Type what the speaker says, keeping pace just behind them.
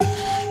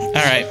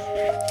All right.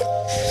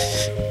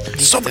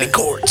 So many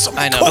chords.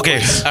 I know.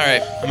 Okay. All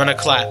right. I'm gonna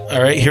clap.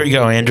 All right, here we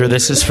go, Andrew.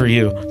 This is for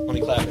you. Let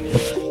me clap.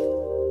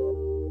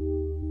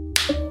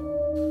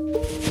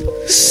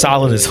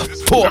 Solid as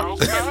fuck.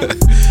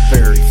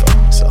 Very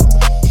fucking solid.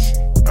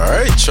 All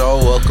right, y'all.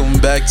 Welcome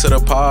back to the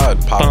pod.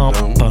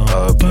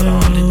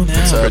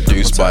 It's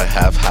produced by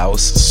Half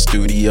House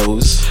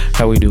Studios.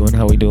 How we doing?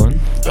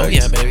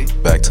 Baby.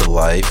 Back to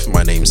life.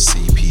 My name's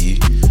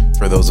CP.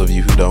 For those of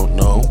you who don't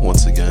know,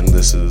 once again,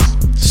 this is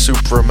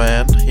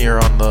Superman here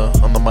on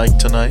the mic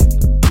tonight.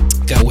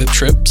 Got Whip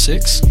Trip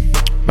 6.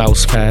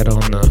 Mouse pad on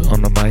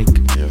the mic.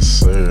 yes,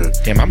 sir.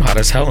 Damn, I'm hot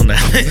as hell in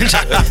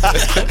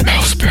that.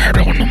 Mouse pad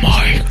on the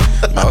mic.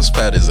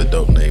 Mousepad is a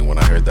dope name. When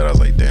I heard that, I was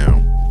like,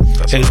 damn.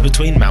 That's It was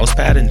between mouse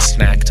pad and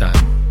snack time.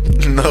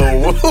 No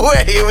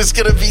way, it was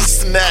gonna be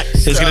snack.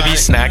 It was gonna be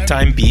snack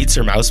time beats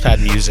or mouse pad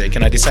music,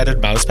 and I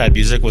decided mouse pad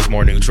music was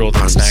more neutral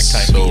than I'm snack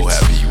time so beats.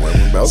 happy you went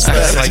with I was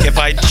Mousepad. like, if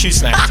I choose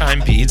snack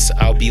time beats,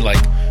 I'll be like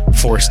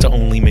forced to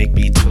only make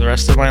beats for the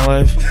rest of my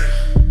life.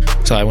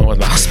 So I went with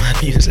mouse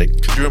pad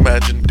music. Could you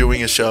imagine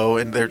doing a show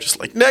and they're just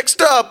like,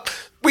 next up,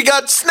 we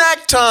got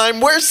snack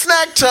time. Where's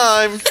snack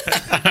time?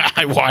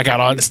 I got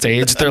on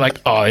stage. They're like,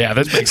 "Oh yeah,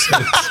 that makes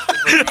sense."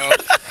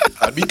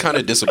 I'd be kind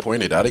of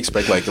disappointed. I'd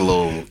expect like a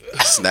little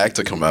snack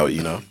to come out,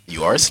 you know.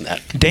 You are a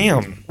snack.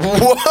 Damn.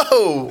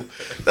 Whoa,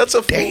 that's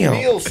a full Damn.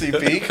 meal,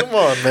 CP. Come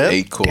on, man.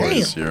 8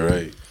 course. You're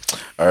right.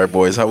 All right,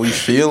 boys. How we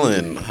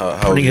feeling? How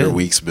have Pretty your good.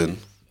 weeks been?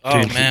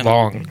 Oh, Dude, man.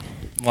 long.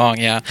 Long,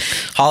 yeah.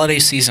 Holiday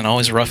season,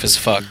 always rough as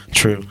fuck.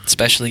 True.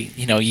 Especially,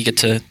 you get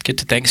to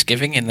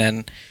Thanksgiving and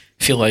then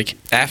feel like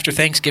after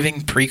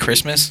Thanksgiving,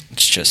 pre-Christmas,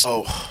 it's just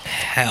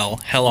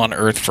hell on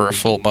earth for a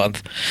full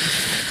month.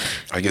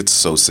 I get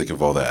so sick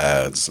of all the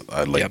ads.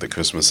 I like Yep. the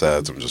Christmas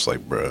ads. I'm just like,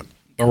 bruh.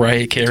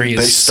 Mariah Carey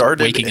They is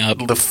started waking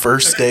up. the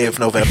first day of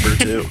November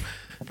too.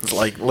 It's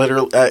like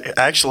literally,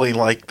 actually,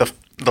 like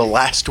the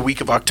last week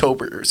of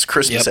October is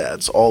Christmas Yep.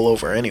 ads all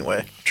over.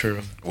 Anyway,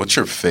 True. What's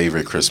your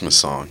favorite Christmas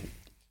song?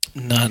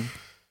 None.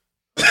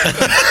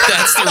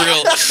 That's the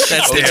real. That's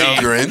the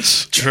Damn. deal.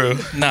 Grinch? True.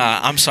 Nah,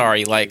 I'm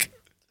sorry. Like,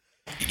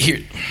 here,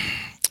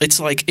 it's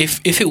like if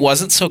it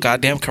wasn't so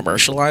goddamn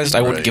commercialized,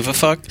 I wouldn't Right. give a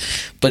fuck.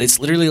 But it's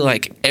literally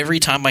like every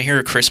time I hear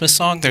a Christmas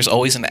song, there's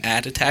always an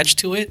ad attached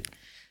to it.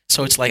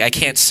 So it's like I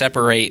can't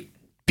separate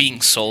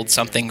being sold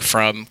something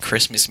from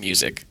Christmas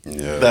music.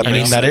 Yeah. That I mean,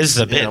 makes that sense, is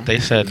the bit. yeah. They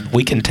said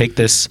we can take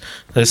this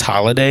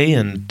holiday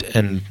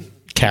and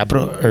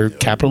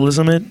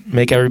capitalism it,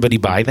 make everybody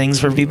buy things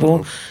for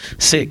people.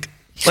 Sick.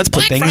 Let's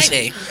put Black things.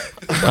 Friday.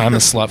 I'm a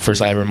slut for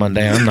Cyber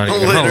Monday. I'm not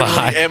even gonna literally,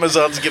 lie.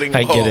 Amazon's getting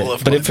I get all it.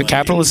 of But my if money.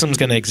 capitalism's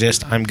gonna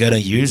exist, I'm gonna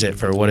use it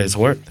for what it's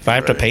worth. If I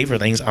have to pay for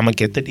things, I'm gonna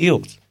get the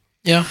deals.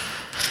 Yeah.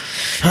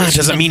 It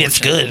doesn't mean it's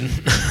good,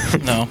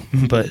 No.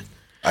 but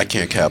I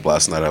can't cap.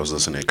 Last night I was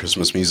listening to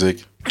Christmas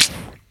music.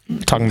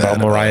 talking about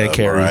That, Mariah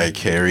Carey. Mariah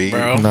Carey.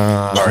 Bro.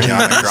 Nah.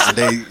 Ariana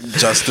Grande.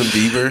 Justin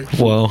Bieber.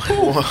 Well,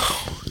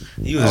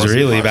 he was was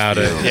really my about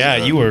it. feels, Yeah,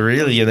 yeah. you were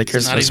really in the It's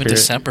not Christmas even spirit.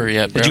 December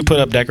yet, bro. Did you put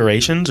up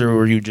decorations, or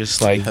were you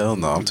just like, Hell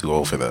no, I'm too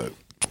old for that.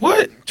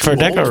 what? For old for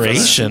that. Too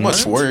decoration?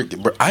 much work.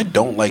 Bro, I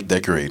don't like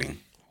decorating.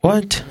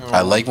 What?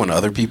 I like when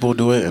other people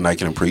do it and I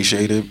can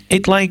appreciate it.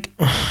 It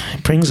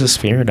it brings the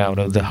spirit out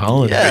of the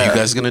holiday. Yeah. Are you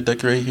guys gonna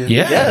decorate here?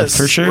 Yeah, Yes,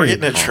 for sure. We're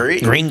getting a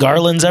tree. Green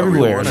garlands A real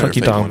everywhere. one or Fuck a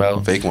you fake talking one?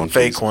 about? Fake one.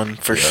 Fake please. one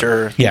for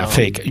sure. Yeah,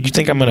 fake. You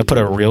think I'm gonna put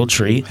a real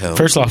tree? Hell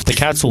First off, the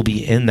cats will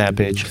be in that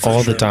bitch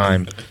all the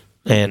time,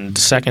 and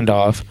second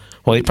off,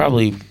 well, they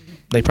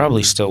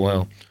probably still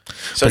will.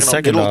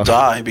 Second it'll off,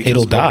 die because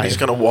it'll die. nobody's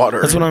gonna water.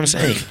 That's it. what I'm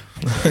saying.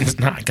 It's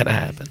not gonna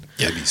happen.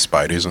 Maybe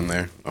spiders in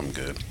there. I'm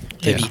good.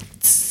 Yeah. Maybe.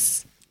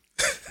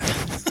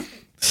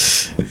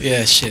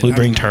 Yeah, shit. We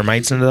bring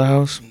termites into the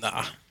house.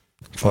 Nah.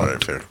 All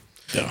right, fair.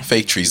 Yeah.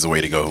 Fake tree's the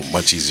way to go.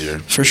 Much easier.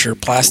 For sure.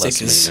 Plastic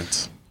Less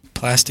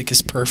maintenance.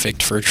 is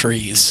perfect for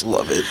trees.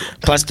 Love it.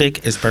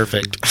 Plastic is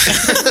perfect.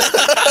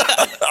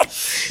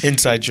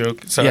 Inside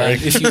joke. Sorry. Yeah,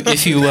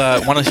 if you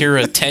want to hear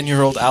a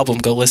 10-year-old album,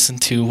 go listen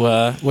to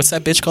what's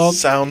that bitch called?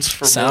 Sounds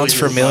familiar. Sounds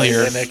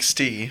familiar. by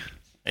NXT.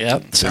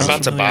 Yep, Sounds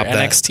about to Familiar. bop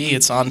that. NXT.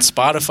 It's on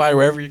Spotify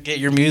wherever you get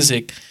your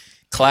music.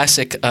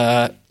 Classic.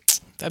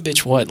 That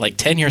bitch, what, like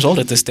 10 years old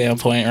at this damn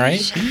point,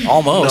 right?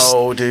 Almost.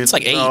 No, dude. It's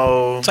like 8.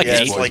 No. It's like yeah,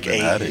 8. It's like Been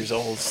 8 at it. years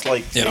old. It's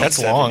like Yeah, that's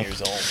 7 long.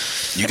 years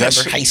old. You guys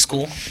should, high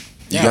school. you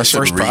Yeah, guys should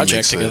first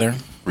project remix it. together.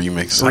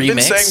 Remix I've it. been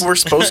Remix? saying we're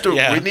supposed to.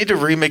 Yeah. We need to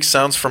remix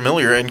Sounds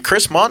Familiar. And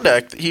Chris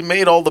Mondak, he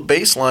made all the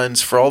bass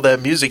lines for all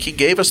that music. He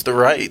gave us the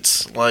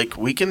rights. Like,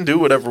 we can do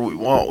whatever we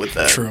want with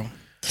that. True.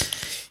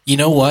 You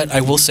know what?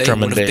 I will say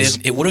Drum and bass.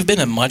 it would have been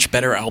a much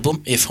better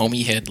album if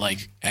Homie had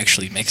like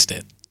actually mixed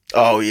it.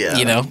 Oh yeah.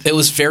 You know, it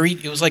was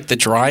like the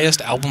driest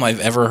album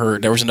I've ever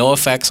heard. There was no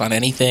effects on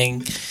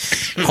anything.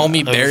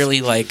 Homie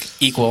barely like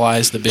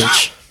equalized the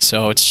bitch.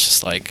 So it's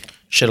just like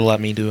Should have let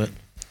me do it.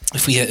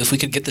 if we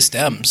could get the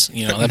stems,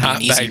 you know, that'd be Not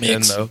an easy back then,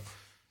 mix. though.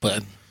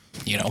 But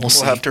you know, we'll We'll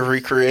see. have to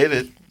recreate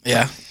it.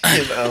 Yeah.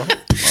 You know,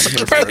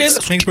 Perfect.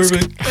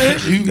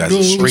 You guys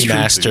are so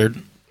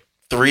Remastered.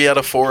 3 out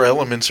of 4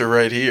 elements are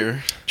right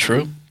here.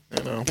 True.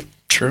 You know,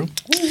 True.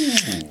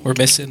 We're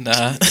missing.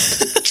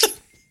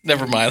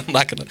 Never mind. I'm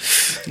not gonna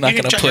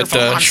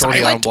put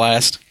Shorty on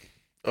blast.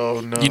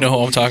 Oh no! You know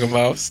who I'm talking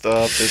about.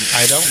 Stop it.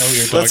 I don't know who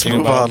you're talking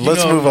about.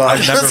 Let's move on.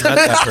 I've never met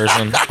that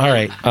person. All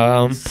right.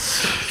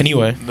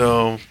 Anyway.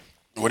 No.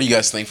 What are you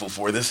guys thankful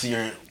for this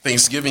year?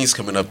 Thanksgiving's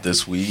coming up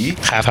this week.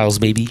 Half House,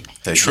 baby.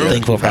 True.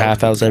 Thankful for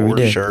Half House every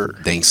day. Sure.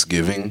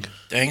 Thanksgiving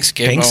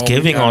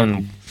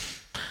On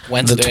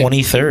Wednesday. the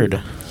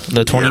 23rd.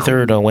 The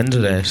 23rd on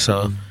Wednesday.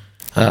 So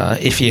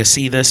if you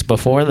see this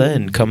before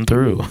then, come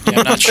through. Yeah,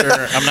 I'm not sure.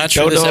 I'm not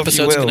sure Don't this know if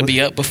you episode's will. going to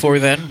be up before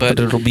then, but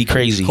It'll be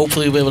crazy.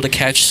 hopefully we'll be able to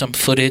catch some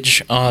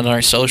footage on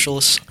our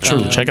socials.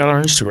 True. Check out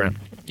our Instagram.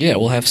 Yeah,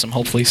 we'll have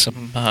hopefully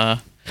some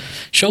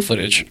show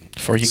footage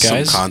for you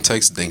guys. Some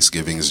context,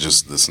 Thanksgiving is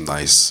just this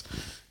nice,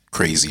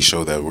 crazy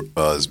show that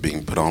is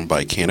being put on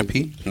by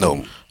Canopy.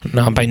 No,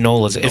 Not by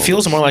Nola's. It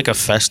feels more like a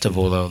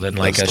festival though than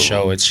like a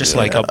show. It's just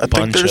like a I think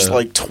bunch there's of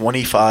like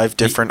 25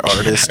 different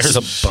artists. there's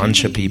a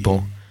bunch of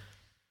people.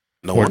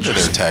 no wonder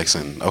they're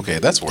taxing. Okay,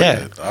 that's worth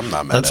Yeah. it. I'm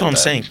not mad That's at what I'm that.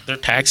 saying. They're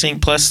taxing.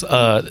 Plus,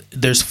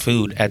 there's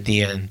food at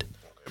the end.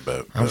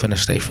 But, I'm finna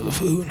stay for the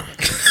food.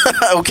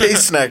 Okay,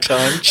 snack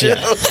time. Chill.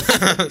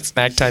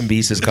 Snack time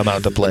beasts has come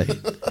out to play.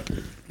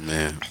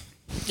 man,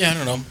 Yeah, I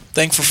don't know.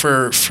 Thankful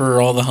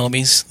for all the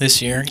homies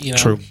this year. You know,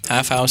 True.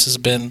 Half House has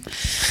been.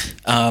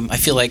 I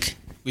feel like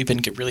we've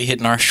been really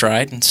hitting our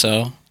stride, and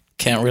so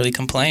can't really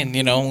complain.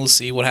 You know, we'll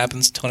see what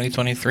happens in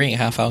 2023.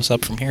 Half House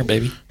up from here,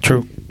 baby.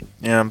 True.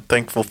 Yeah, I'm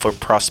thankful for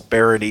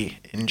prosperity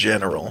in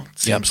general. It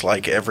seems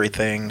like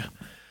everything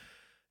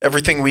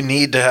we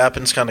need to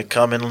happen is kind of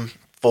coming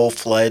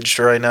full-fledged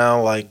right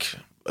now, like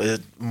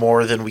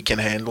more than we can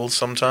handle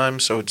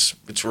sometimes. So it's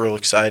real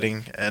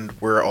exciting, and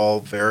we're all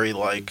very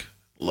like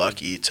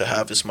lucky to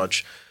have as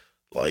much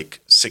like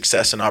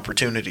success and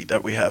opportunity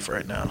that we have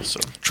right now. So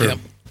True. Yep.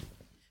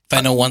 If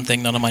I know one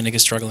thing, none of my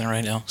niggas struggling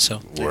right now.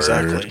 So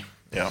exactly,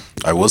 yeah.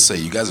 I will say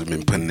you guys have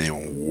been putting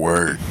in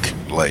work,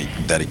 like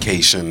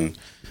dedication,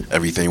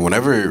 everything.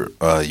 Whenever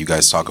you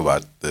guys talk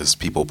about this,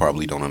 people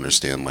probably don't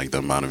understand like the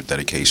amount of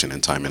dedication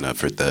and time and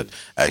effort that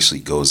actually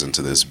goes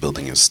into this,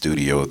 building a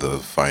studio, the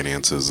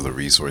finances, the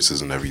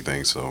resources, and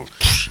everything. So,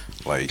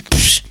 like,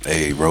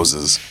 hey,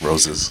 roses,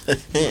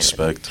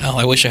 respect. hell,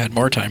 I wish I had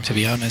more time, to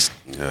be honest.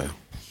 Yeah,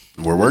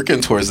 we're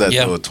working towards that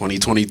Yeah. though.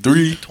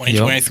 2023,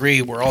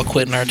 2023, we're all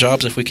quitting our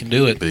jobs if we can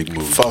do it. big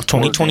move. Fuck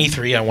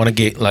 2023, I want to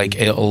get like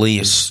at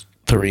least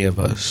 3 of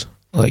us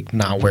like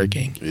not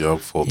working. Yep,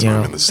 full You time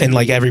know, in the city. and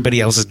like everybody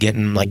else is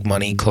getting like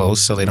money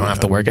close, so they don't have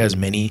to work as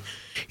many.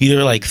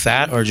 Either like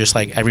that, or just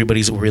like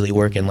everybody's really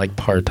working like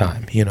part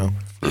time. You know,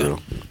 For real.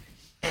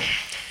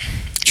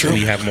 so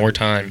we have more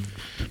time,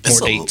 It's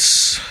more a-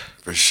 dates.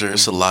 For sure,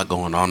 it's a lot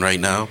going on right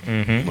now.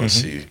 Mm-hmm, Let's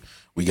see.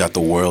 We got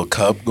the World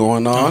Cup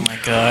going Oh on. my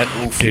god.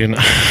 Dude.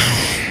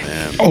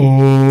 Man,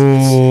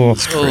 Oh,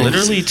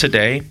 literally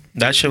today,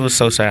 that shit was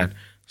so sad,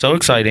 so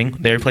exciting.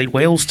 They played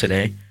Wales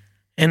today,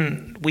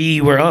 and we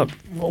were up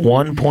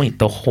 1 point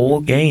the whole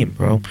game,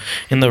 bro.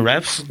 And the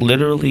refs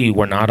literally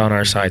were not on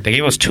our side. They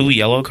gave us 2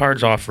 yellow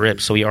cards off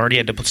rip, so we already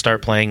had to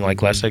start playing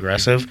like less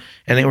aggressive,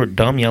 and they were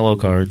dumb yellow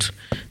cards.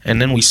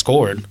 And then we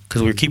scored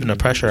because we were keeping the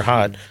pressure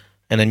hot,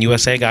 and then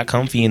USA got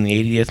comfy in the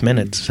 80th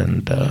minutes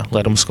and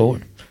let them score.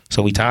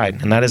 So we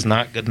tied, and that is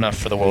not good enough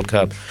for the World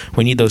Cup.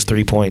 We need those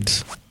 3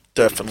 points.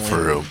 Definitely.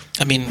 for real.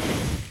 I mean,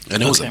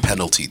 And it was Okay. a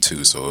penalty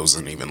too, so it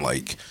wasn't even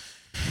like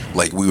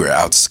we were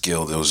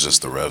outskilled. It was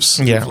just the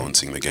refs Yeah.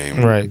 influencing the game.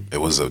 Right. It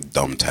was a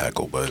dumb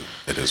tackle, but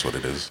it is what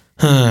it is.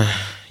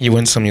 You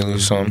win some, you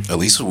lose some. At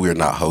least we're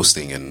not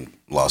hosting and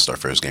lost our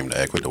first game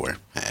to Ecuador.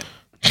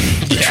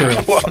 True.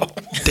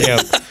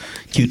 Damn.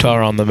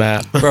 Utah on the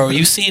map. bro, have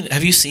you seen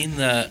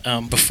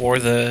the before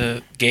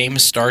the game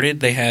started,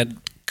 they had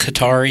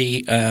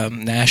Qatari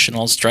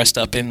nationals dressed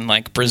up in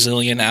like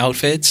Brazilian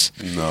outfits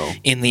No.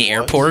 in the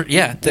airport.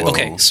 Yeah.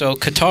 Okay. Whoa. So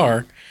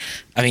Qatar,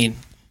 I mean,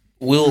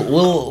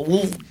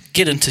 we'll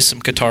get into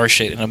some Qatar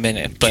shit in a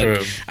minute, but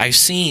True. I've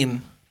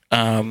seen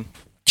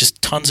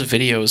just tons of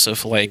videos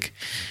of like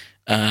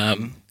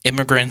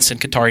immigrants and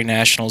Qatari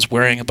nationals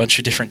wearing a bunch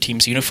of different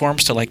teams'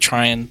 uniforms to like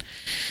try and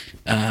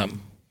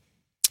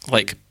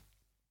like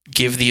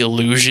give the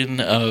illusion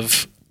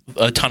of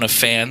a ton of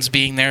fans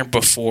being there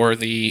before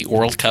the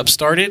World Cup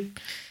started,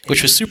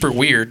 which was super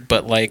weird,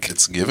 but like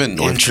It's given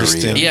North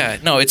Interesting. Korea. yeah,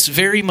 no, it's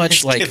very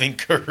much like Giving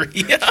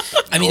Korea.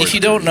 I mean, if you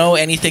don't know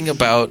anything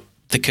about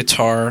the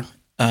Qatar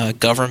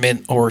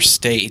government or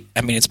state,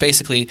 I mean, it's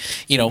basically,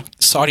 you know,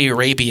 Saudi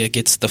Arabia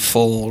gets the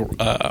full,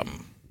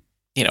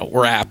 you know,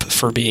 rap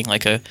for being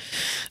like a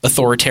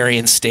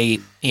authoritarian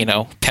state, you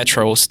know,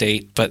 petro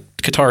state, but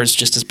Qatar is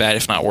just as bad,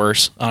 if not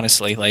worse,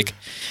 honestly. Like,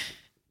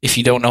 if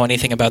you don't know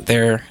anything about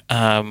their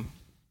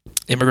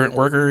immigrant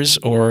workers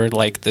or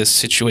like the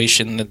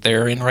situation that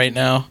they're in right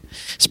now,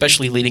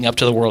 especially leading up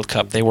to the World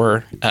Cup, they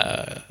were,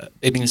 I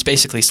mean, it's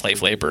basically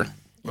slave labor.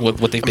 What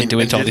they've been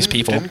doing to all these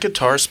people. Didn't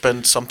Qatar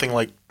spend something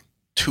like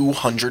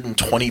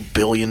 $220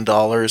 billion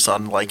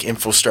on like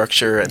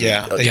infrastructure. And,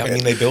 I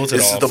mean, they built it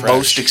this all is the fresh.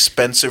 most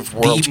expensive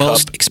World Cup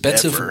most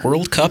expensive ever.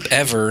 World Cup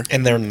ever.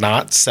 And they're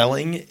not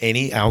selling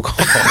any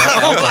alcohol.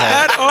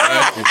 At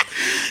all.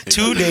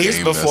 2 days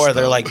game before, messed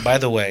they're up. like, by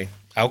the way,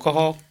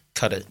 alcohol,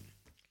 cut it.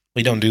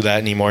 We don't do that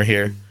anymore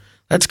here.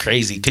 That's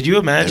crazy. Could you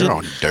imagine? They're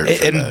on dirt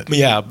for that.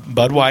 Yeah,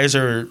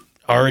 Budweiser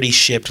already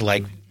shipped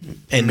like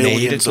and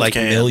Millions made of like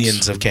cans.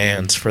 millions of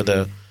cans for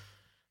the.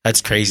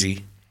 That's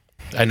crazy.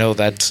 I know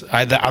that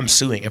I'm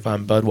suing if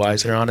I'm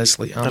Budweiser.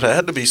 Honestly, But it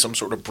had to be some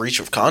sort of breach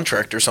of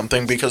contract or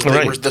something because they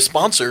Right. were the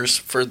sponsors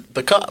for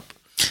the cup.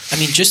 I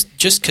mean, just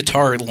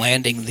Qatar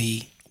landing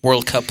the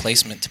World Cup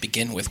placement to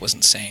begin with was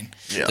insane.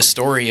 Yeah. The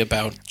story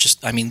about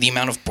the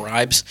amount of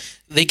bribes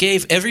they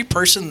gave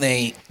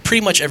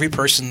pretty much every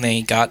person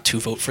they got to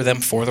vote for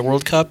them for the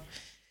World Cup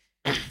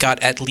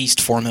got at least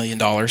 $4 million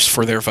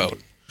for their vote.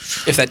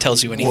 If that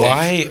tells you anything.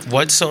 why?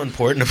 What's so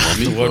important about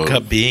the World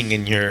Cup being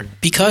in your?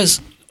 Because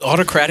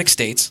autocratic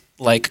states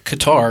like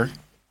Qatar,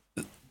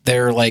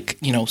 they're like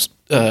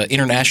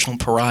international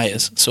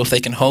pariahs. So if they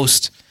can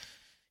host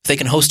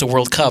a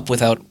World Cup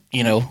without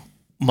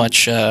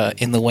much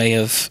in the way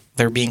of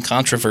there being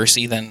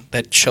controversy, then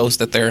that shows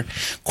that they're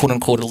quote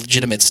unquote a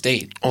legitimate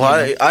state.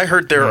 Well, I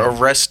heard they're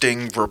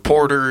arresting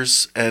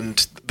reporters,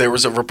 and there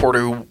was a reporter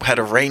who had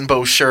a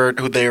rainbow shirt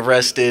who they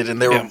arrested,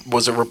 and there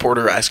was a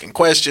reporter asking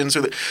questions.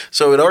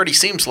 So it already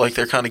seems like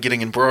they're kind of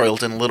getting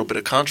embroiled in a little bit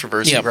of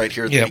controversy right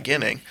here at the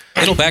beginning.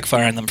 It'll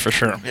backfire on them for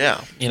sure.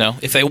 Yeah.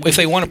 If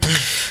they want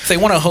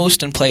to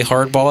host and play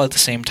hardball at the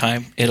same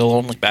time, it'll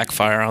only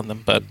backfire on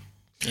them. But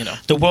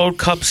The World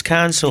Cup's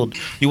canceled.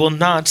 You will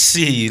not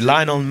see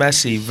Lionel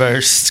Messi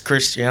versus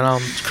Cristiano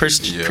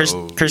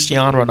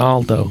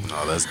Ronaldo.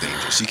 No, that's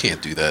dangerous. You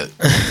can't do that.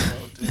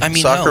 I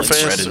mean, Soccer no, fans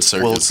Shredded will,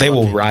 circus. They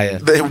will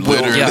riot. they will.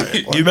 Literally. Yeah.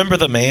 You remember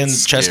the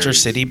Manchester Scary.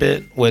 City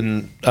bit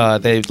when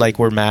they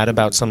were mad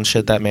about some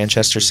shit that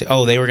Manchester City?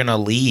 Oh, they were gonna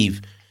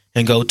leave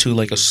and go to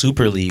like a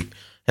Super League,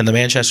 and the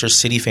Manchester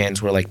City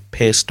fans were like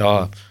pissed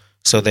off.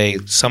 So they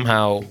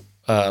somehow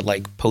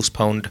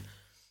postponed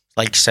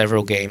like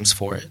several games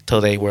for it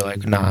till they were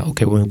like, nah,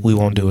 okay, we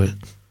won't do it.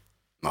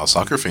 No,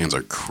 soccer fans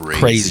are crazy,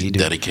 Crazy,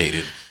 dude.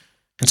 dedicated.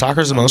 And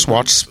soccer is the most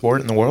watched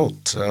sport in the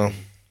world. So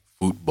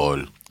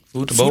Football.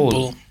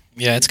 football.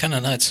 Yeah, it's kind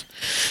of nuts.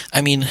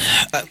 I mean,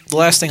 the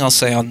last thing I'll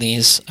say on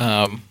these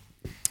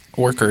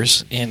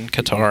workers in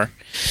Qatar.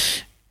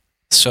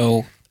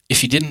 So,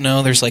 if you didn't know,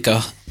 all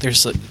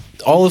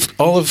of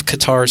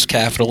Qatar's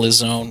capital is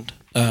zoned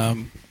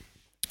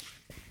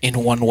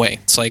in one way.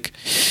 It's like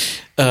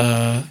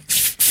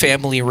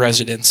family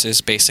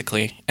residences,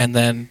 basically, and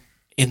then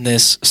in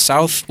this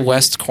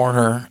southwest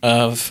corner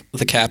of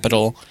the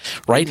capital,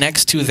 right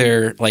next to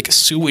their like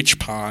sewage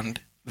pond,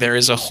 there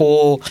is a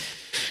whole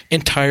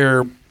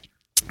entire,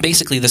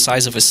 basically the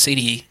size of a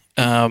city.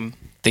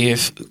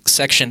 They've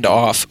sectioned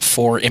off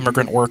for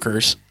immigrant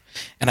workers,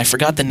 and I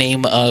forgot the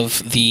name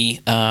of the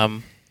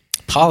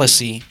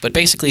policy, but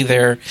basically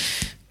they're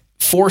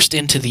forced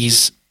into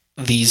these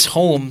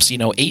homes,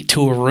 8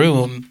 to a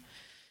room,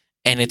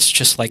 and it's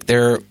just like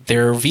their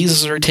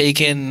visas are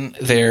taken.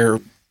 They're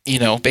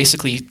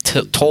basically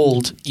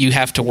told you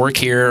have to work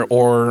here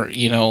or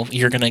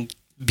you're gonna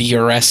be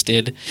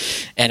arrested,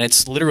 and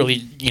it's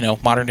literally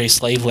modern day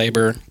slave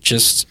labor.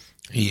 Just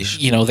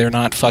they're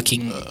not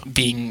fucking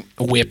being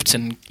whipped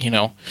and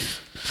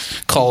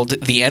called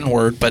the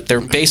N-word, but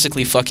they're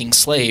basically fucking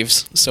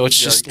slaves. So it's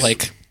just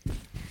like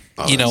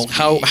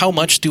how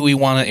much do we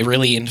want to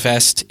really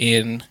invest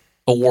in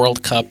a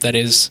World Cup that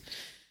is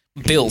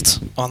built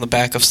on the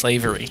back of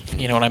slavery?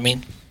 You know what I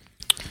mean?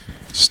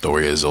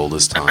 Story as old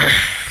as time.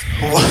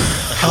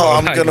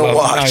 I'm gonna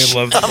watch. I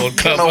love the World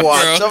Cup. I'm gonna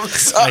watch. bro. I'm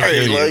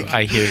sorry.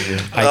 I hear you.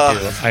 I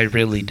do. I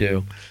really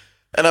do.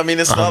 And I mean,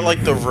 it's not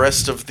like the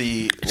rest of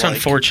the. It's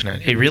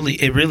unfortunate. It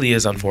really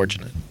is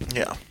unfortunate.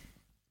 Yeah.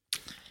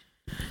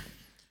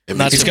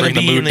 Not It's to going bring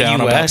to the be mood in the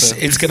down about U.S.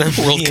 the It's going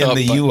to World be Cup, in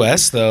the but-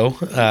 U.S. though.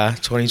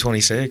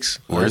 2026.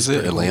 Where is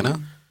it? Atlanta?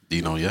 Do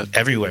you know yet?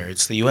 Everywhere.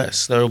 It's the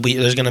U.S. There's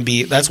going to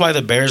be. That's why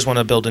the Bears want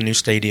to build a new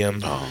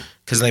stadium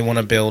because they want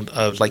to build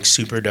a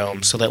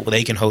Superdome so that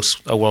they can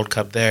host a World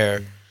Cup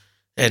there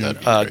and That'd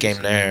be a crazy.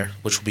 game there,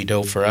 which will be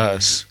dope for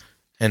us.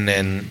 And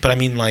then, but I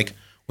mean, like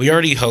we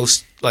already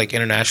host like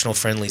international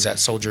friendlies at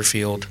Soldier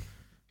Field,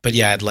 but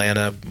yeah,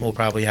 Atlanta will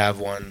probably have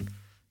one.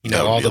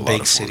 That would All be the a lot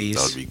big of fun. cities.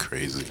 That would be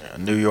crazy.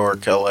 New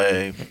York,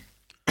 L.A.,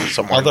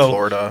 somewhere Although- in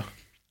Florida.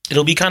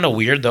 It'll be kind of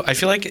weird though. I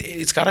feel like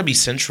it's got to be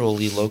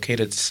centrally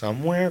located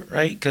somewhere,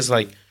 right? Because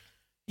like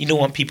you don't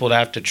want people to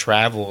have to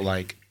travel.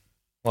 Like,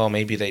 well,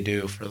 maybe they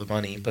do for the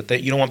money, but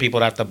you don't want people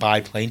to have to buy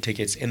plane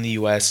tickets in the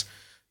U.S.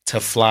 to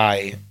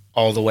fly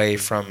all the way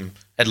from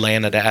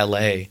Atlanta to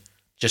L.A.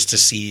 just to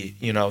see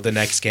the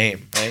next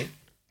game, right?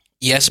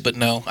 Yes, but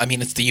no. I mean,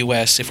 it's the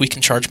U.S. If we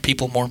can charge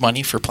people more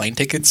money for plane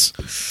tickets,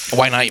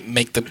 why not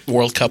make the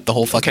World Cup the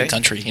whole fucking Okay.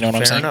 country? You know what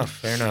I'm saying?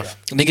 Fair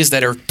enough. Niggas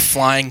that are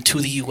flying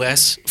to the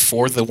U.S.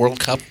 for the World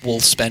Cup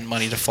will spend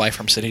money to fly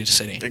from city to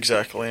city.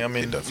 Exactly. I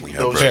mean, definitely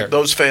have bread.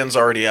 those fans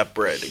already have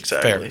bread.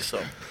 Exactly. Fair.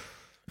 So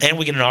And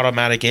we get an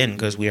automatic in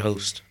because we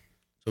host.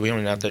 So we don't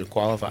even have to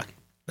qualify.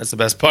 That's the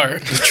best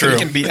part. It's true. We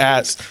can be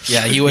asked.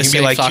 Yeah, USA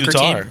be like soccer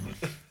Qatar.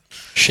 team.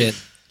 Shit.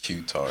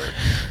 Q-tar.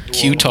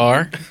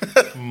 Q-tar?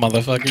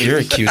 Motherfucker. You're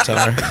a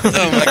Qatar.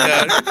 Oh my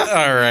god.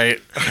 All right.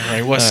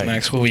 What's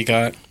next? What we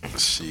got?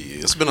 Shit,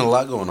 it's been a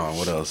lot going on.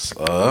 What else?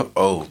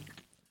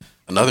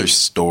 Another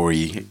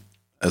story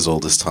as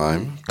old as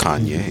time.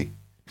 Kanye.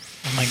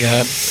 Oh my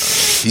god.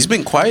 He's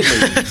been quiet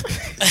lately.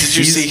 Did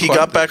you see he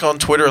got back on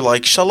Twitter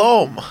like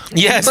shalom?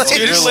 Yes,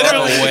 dude,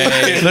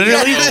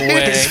 literally,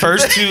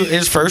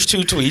 his first two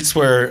tweets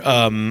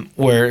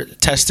were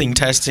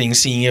testing,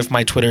 seeing if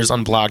my Twitter's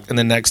unblocked, and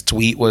the next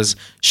tweet was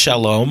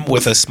shalom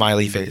with a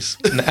smiley face.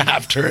 And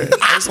after it,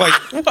 I was like,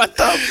 "What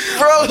the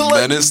Bro,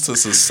 like, menace to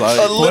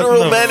society? a literal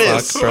What the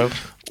menace. fuck,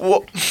 bro?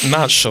 Well,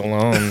 Not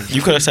shalom.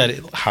 You could have said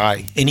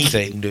hi,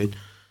 anything, dude.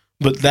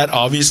 But that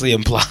obviously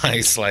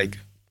implies like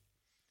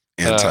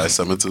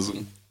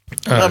Anti-Semitism.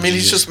 I mean,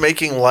 he's just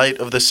making light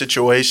of the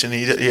situation.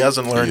 He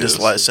hasn't learned his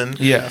Yes. lesson.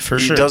 Yeah, for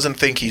sure. He doesn't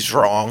think he's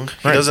wrong.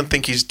 He Right. doesn't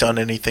think he's done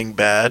anything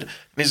bad. And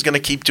he's going to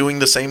keep doing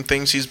the same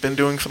things he's been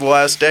doing for the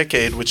last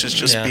decade, which is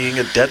just being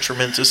a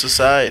detriment to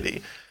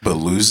society. But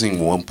losing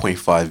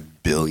 1.5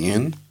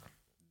 billion,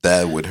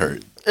 that would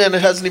hurt. And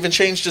it hasn't even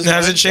changed his It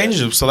hasn't mindset. changed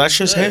him, so that's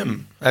just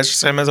him. That's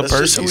just him as a That's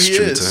just person. who He's he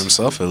true is. to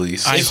himself, at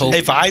least. I hope.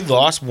 If I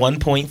lost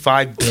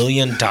 $1.5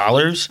 billion,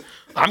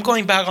 I'm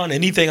going back on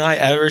anything I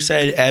ever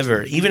said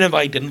ever. Even if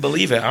I didn't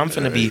believe it, I'm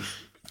going to be,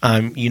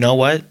 you know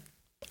what?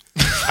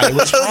 I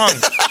was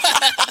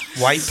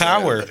wrong. White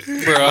power.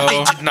 Bro.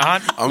 I did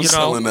not, I'm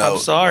selling out. I'm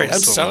sorry. I'm I'm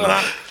selling selling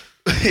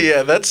out.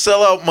 Yeah, that's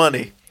sellout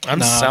money.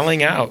 I'm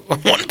selling out.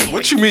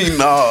 What you mean,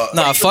 nah?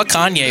 Nah, fuck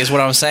Kanye is what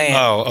I'm saying.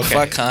 Oh, okay.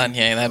 Fuck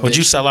Kanye. That Would bitch.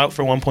 you sell out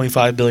for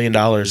 $1.5 billion,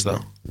 though?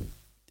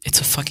 It's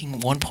a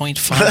fucking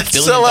 $1.5 That's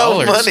billion.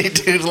 sellout money,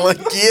 dude. Like,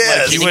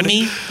 yes. You would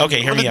me?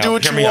 Okay, hear me out. do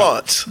what Hear you me out.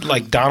 want.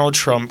 Like, Donald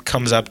Trump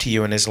comes up to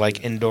you and is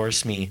like,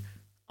 endorse me.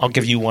 I'll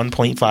give you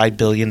 $1.5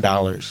 billion.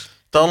 Donald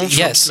Trump's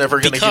Yes, never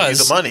going to give you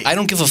because the money. I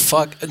don't give a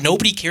fuck.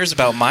 Nobody cares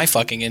about my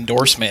fucking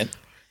endorsement.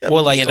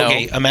 Well, like, You know?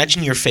 okay,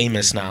 imagine you're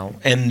famous now,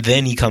 and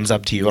then he comes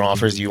up to you and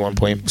offers you 1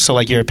 point. So,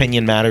 like, your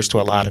opinion matters to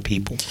a lot of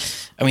people.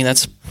 I mean,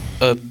 that's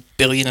 $1.5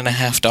 billion.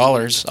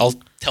 I'll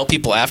tell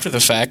people after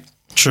the fact.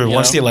 True. You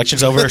Once know? the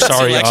election's over,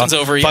 sorry, election's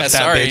y'all. over, Fuck yeah, that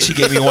sorry. bitch. He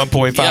gave me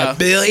 $1.5 Yeah.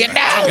 billion.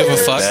 I don't give a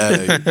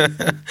fuck.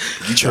 Bag.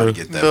 You trying to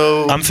get that?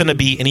 No. I'm finna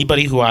be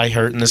anybody who I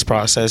hurt in this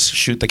process.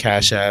 Shoot the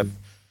cash app.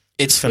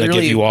 It's Finna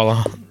literally give you all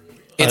a.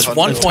 it's a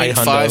tight $1.5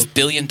 hundo.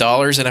 billion,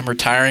 and I'm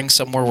retiring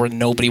somewhere where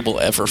nobody will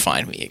ever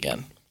find me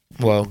again.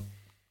 Well,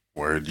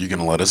 Word, you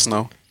gonna let us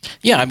know?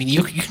 Yeah, I mean,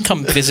 you can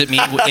come visit me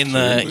in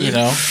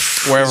the,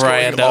 wherever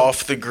I end up.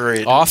 Off the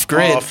grid. Off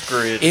grid. Off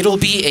grid. It'll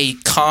be a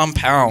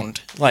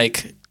compound,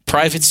 like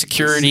private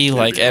security,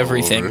 like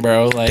everything,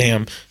 bro. Like,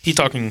 damn. He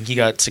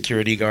got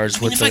security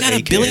guards with if the I got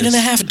AKs. $1.5 billion,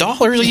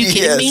 are you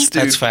kidding me? Yes,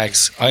 dude. That's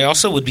facts. I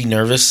also would be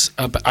nervous.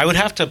 But I would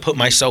have to put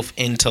myself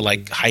into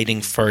like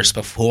hiding first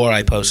before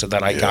I posted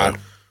that I got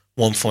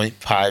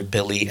 1.5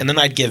 billion, and then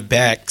I'd give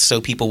back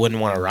so people wouldn't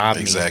want to rob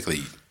me.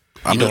 Exactly.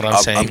 You know what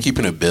I'm saying? I'm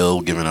keeping a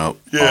bill, giving out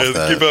off Yeah,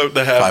 that give out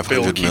the half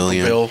bill. 500 Keep a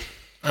million. bill.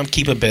 I'm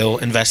keep a bill,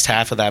 invest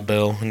half of that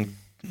bill, and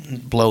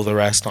blow the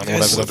rest on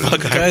whatever the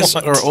fuck You I guys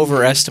want. are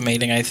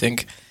overestimating, I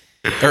think,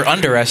 or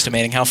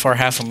underestimating how far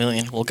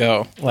 $500,000 will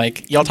go.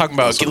 Like, y'all talking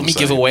about, That's what let I'm me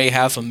give saying. away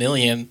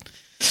 $500,000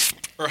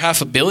 or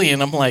 $500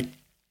 million. I'm like,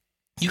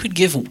 you could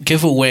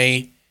give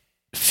away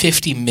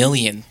 50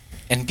 million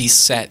and be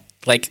set.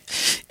 Like,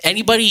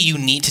 anybody you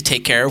need to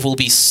take care of will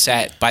be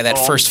set by that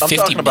first I'm 50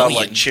 talking million. about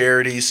like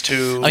charities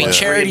too. I mean, like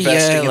charity,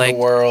 reinvesting yeah, in the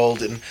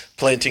world and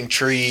planting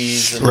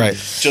trees, and Right.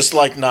 just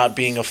like not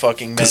being a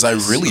fucking menace.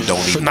 Because I really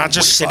don't need Not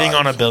just sitting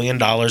on $1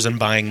 billion and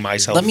buying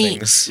myself let me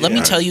things. let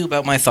me tell you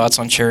about my thoughts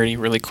on charity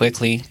really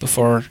quickly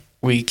before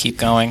we keep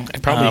going. I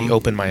probably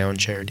open my own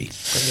charity.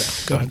 But yeah,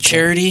 go ahead.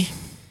 Charity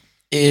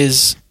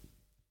is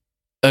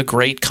a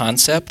great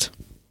concept,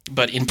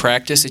 but in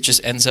practice, it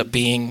just ends up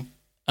being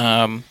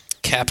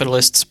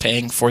capitalists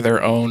paying for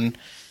their own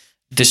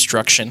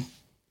destruction,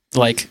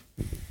 like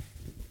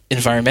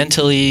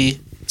environmentally,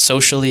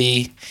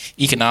 socially,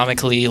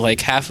 economically.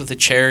 Like half of the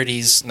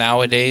charities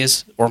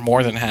nowadays, or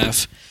more than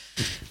half,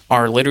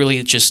 are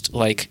literally just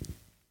like,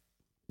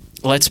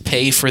 let's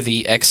pay for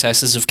the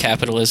excesses of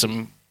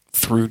capitalism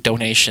through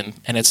donation.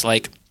 And it's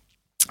like,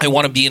 I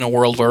want to be in a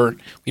world where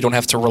we don't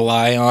have to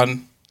rely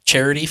on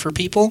charity for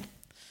people.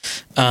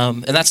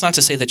 And that's not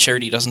to say that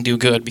charity doesn't do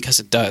good, because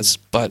it does.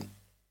 But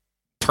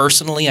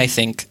personally, I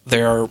think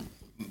there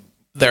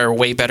are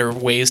way better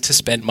ways to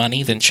spend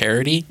money than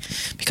charity,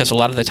 because a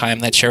lot of the time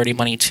that charity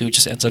money too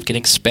just ends up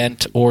getting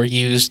spent or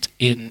used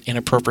in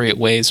inappropriate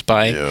ways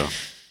by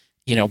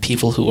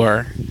people who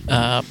are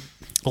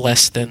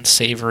less than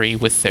savory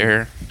with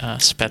their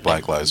spending.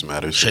 Black Lives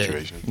Matter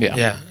situation.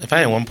 Yeah. If I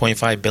had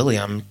 1.5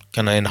 billion, I'm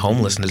gonna end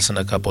homelessness in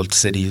a couple of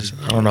cities.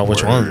 I don't know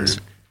which ones.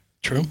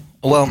 True.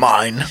 Well,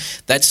 mine.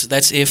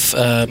 That's if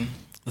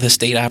the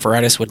state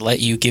apparatus would let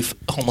you give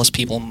homeless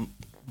people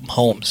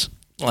homes.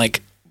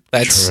 Like,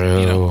 that's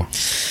True.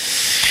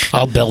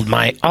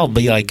 I'll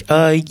be like,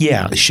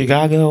 yeah,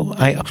 Chicago.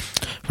 I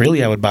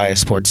would buy a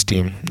sports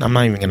team. I'm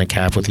not even gonna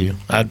cap with you.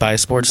 I'd buy a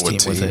sports team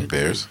with it.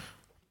 Bears?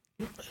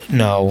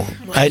 No,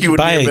 I'd You would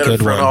buy be a a better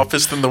good front one.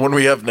 office than the one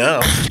we have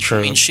now. True.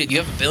 I mean, shit, you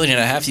have $1.5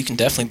 billion. You can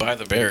definitely buy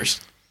the Bears.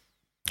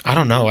 I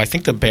don't know. I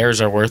think the Bears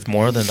are worth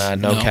more than that.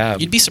 No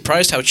cap. You'd be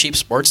surprised how cheap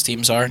sports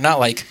teams are. Not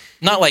like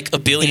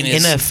 $1 billion An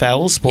is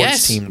NFL sports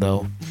Yes. team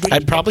though.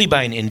 I'd probably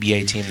buy an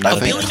NBA team. I $1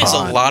 think billion is a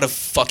Khan- lot of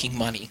fucking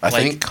money. I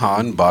Like, think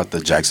Khan bought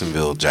the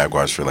Jacksonville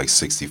Jaguars for like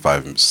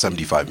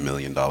 $75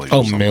 million.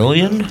 Oh,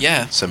 million?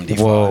 yeah.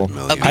 75 Whoa.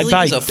 million. I'd buy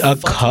Billion is a a fuckload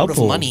of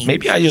couple. money.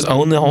 Maybe I just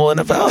own the whole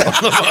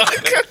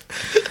NFL.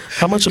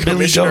 How much a billion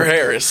Commissioner go?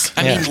 Harris.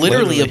 I Yeah, mean,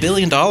 literally $1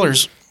 billion.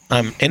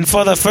 And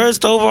for the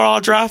first overall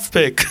draft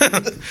pick,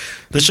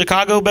 the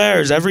Chicago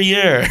Bears every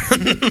year.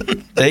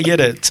 They get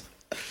it.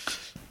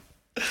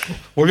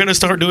 We're going to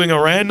start doing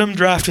a random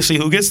draft to see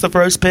who gets the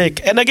first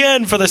pick. And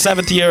again, for the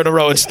 7th year in a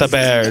row, it's the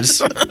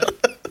Bears.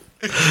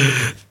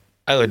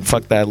 I would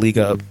fuck that league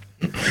up.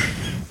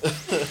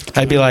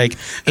 I'd be like,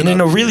 and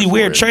in a really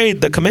weird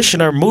trade, the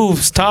commissioner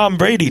moves Tom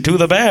Brady to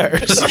the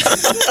Bears.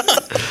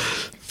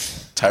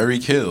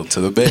 Tyreek Hill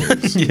to the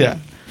Bears. Yeah.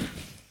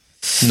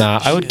 Nah,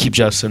 I would keep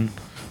Justin.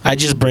 I'd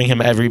just bring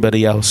him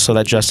everybody else so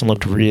that Justin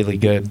looked really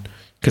good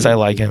because I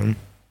like him.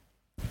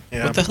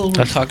 Yeah. What the hell were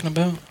we talking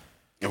about?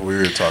 We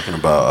were talking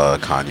about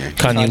Kanye.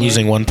 Kanye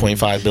losing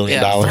 $1.5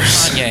 billion.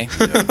 Yeah,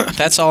 Kanye.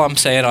 That's all I'm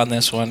saying on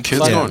this one.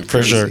 Kids Fuck- going for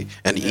crazy. sure.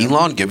 And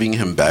Elon giving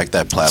him back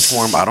that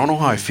platform, I don't know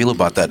how I feel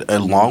about that,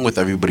 along with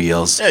everybody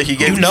else. Yeah, he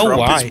gave You know Trump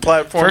why? his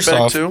platform First back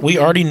off, too. we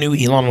already knew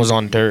Elon was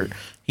on dirt.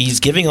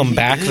 He's giving them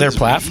back their is, but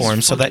platform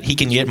he's so that he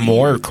can get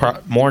more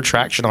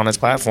traction on his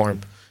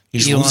platform.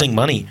 He's Elon- losing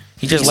money.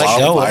 He just He's let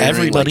go firing,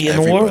 everybody like,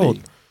 in the everybody. world.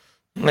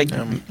 Like,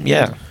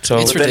 yeah. So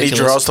It's But then he ridiculous.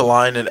 draws the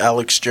line at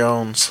Alex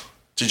Jones.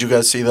 Did you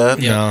guys see that?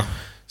 no.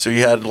 So he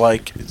had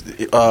like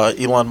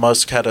Elon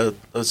Musk had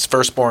his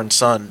firstborn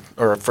son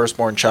or a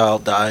firstborn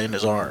child die in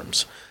his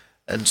arms.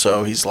 And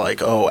so he's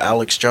like, "Oh,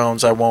 Alex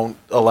Jones, I won't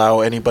allow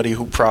anybody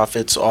who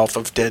profits off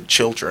of dead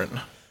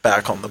children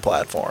back on the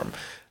platform."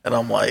 And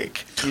I'm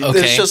like,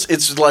 Okay.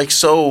 it's like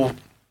so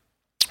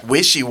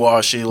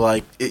wishy-washy.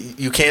 Like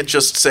you can't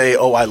just say,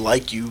 "Oh, I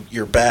like you,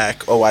 you're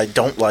back." "Oh, I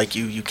don't like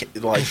you, you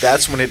can't." Like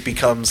that's when it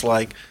becomes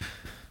like,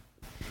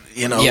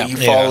 you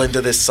fall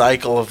into this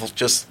cycle of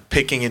just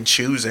picking and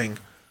choosing.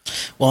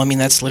 Well, I mean,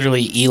 that's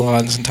literally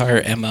Elon's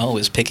entire MO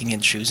is picking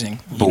and choosing.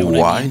 You But know what I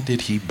why mean?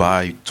 did he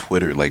buy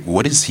Twitter? Like,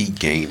 what does he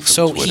gain from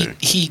So Twitter?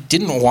 he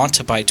didn't want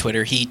to buy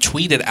Twitter. He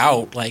tweeted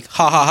out like,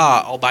 "Ha ha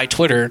ha! I'll buy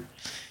Twitter."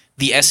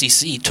 The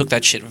SEC took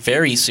that shit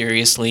very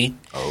seriously,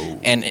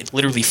 and it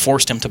literally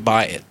forced him to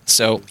buy it.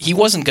 So he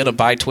wasn't gonna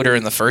buy Twitter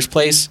in the first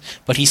place,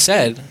 but he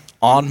said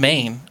on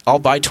Maine, "I'll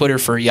buy Twitter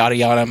for yada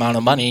yada amount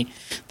of money."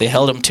 They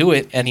held him to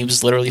it, and he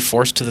was literally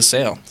forced to the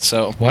sale.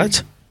 So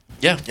What?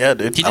 yeah, Yeah,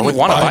 dude. He I didn't would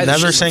want to buy buy I'm this shit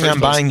never in the saying first I'm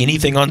place. buying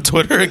anything on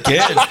Twitter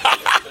again.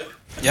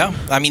 Yeah,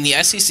 I mean the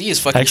SEC is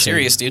fucking Actually-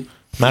 serious, dude.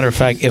 Matter of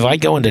fact, if I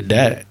go into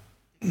debt,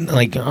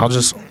 like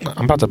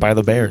I'm about to buy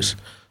the Bears.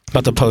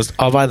 About to post,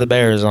 I'll buy the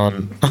Bears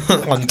on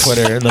on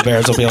Twitter, and the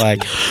Bears will be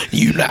like,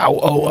 "You now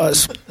owe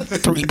us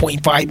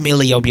 $3.5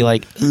 million." I'll be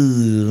like,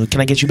 "Ooh, can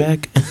I get you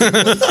back?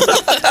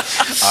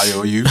 I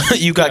owe you.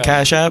 You got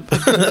Cash App?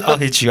 I'll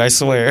hit you. I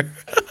swear."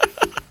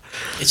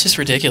 It's just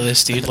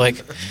ridiculous, dude.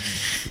 Like,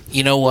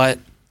 you know what?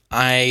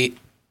 I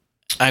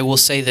will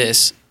say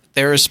this.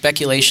 There is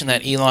speculation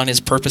that Elon is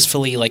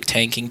purposefully like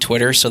tanking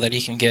Twitter so that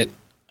he can get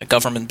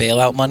government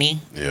bailout money.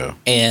 Yeah.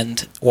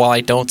 And while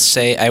I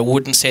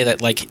wouldn't say that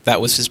like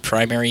that was his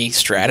primary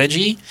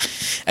strategy.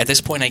 At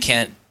this point, I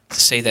can't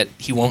say that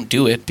he won't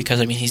do it because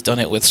I mean he's done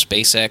it with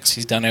SpaceX,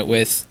 he's done it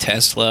with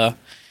Tesla,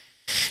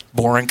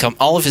 Boring.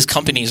 All of his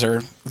companies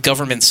are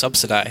government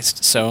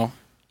subsidized. So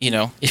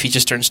if he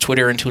just turns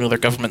Twitter into another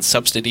government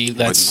subsidy,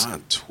 that's But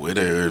not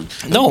Twitter.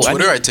 No, I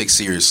Twitter mean- I take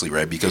seriously,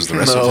 right? Because the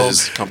rest No. of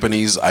his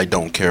companies I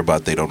don't care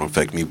about. They don't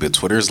affect me. But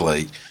Twitter's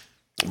like,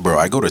 bro,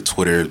 I go to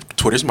Twitter.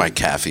 Twitter's my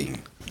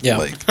caffeine. Yeah.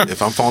 Like,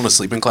 if I'm falling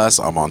asleep in class,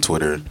 I'm on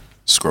Twitter,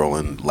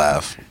 scrolling,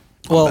 laugh.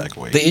 I'm Well, back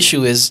away. the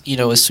issue is,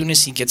 as soon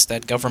as he gets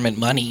that government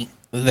money,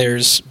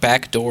 there's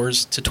back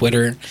doors to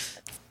Twitter.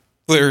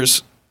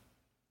 There's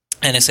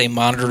NSA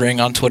monitoring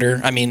on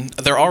Twitter. I mean,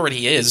 there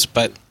already is,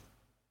 but,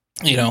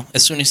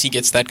 as soon as he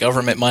gets that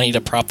government money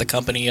to prop the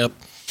company up,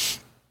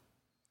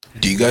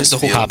 Do you guys the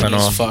whole feel? Popping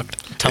company is off.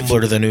 fucked. Tumblr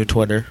to the new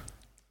Twitter.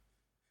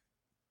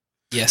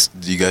 Yes.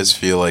 Do you guys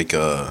feel like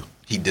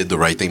he did the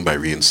right thing by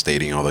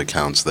reinstating all the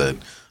accounts that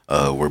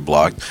were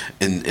blocked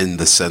in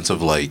the sense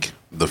of like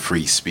the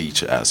free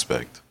speech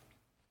aspect?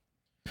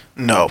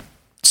 No.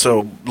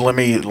 So let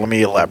me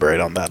elaborate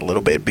on that a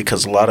little bit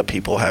because a lot of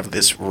people have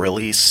this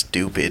really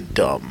stupid,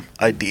 dumb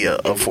idea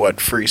of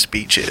what free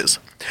speech is.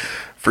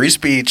 Free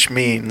speech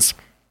means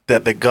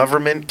that the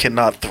government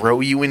cannot throw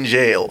you in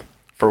jail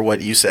for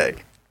what you say.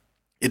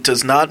 It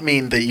does not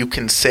mean that you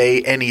can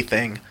say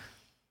anything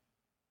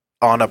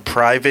on a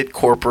private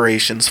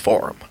corporation's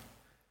forum.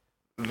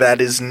 That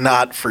is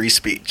not free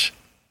speech.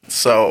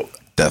 So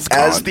Death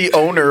as the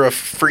owner of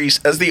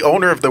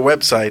the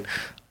website,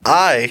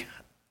 I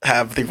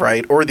have the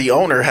right, or the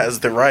owner has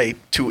the right,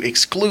 to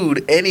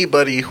exclude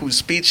anybody whose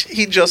speech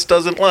he just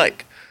doesn't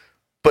like.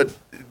 But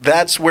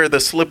that's where the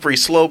slippery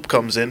slope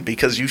comes in,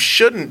 because you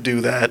shouldn't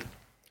do that,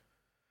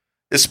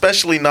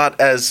 especially not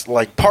as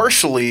like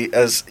partially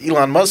as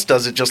Elon Musk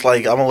does it, just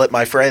like I'm gonna let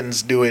my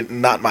friends do it,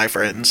 not my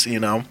friends, you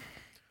know.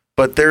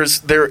 But there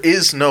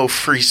is no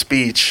free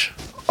speech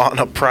on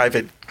a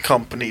private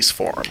company's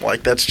forum.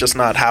 Like, that's just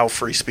not how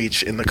free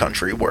speech in the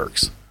country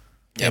works.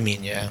 I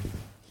mean, yeah.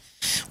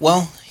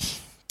 Well,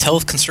 tell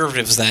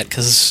conservatives that,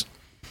 because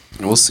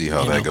we'll see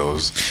how that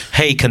goes.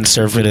 Hey,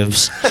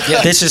 conservatives.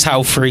 Yeah. This is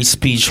how free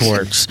speech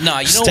works. Nah,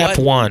 you know Step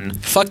what? 1.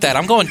 Fuck that.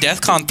 I'm going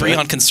DEFCON 3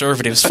 on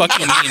conservatives. Fuck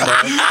you mean, bro.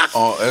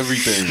 Oh,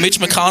 everything. Mitch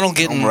McConnell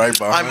getting... I'm right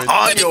behind. I'm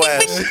on your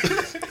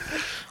ass.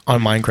 On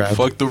Minecraft.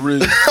 Fuck the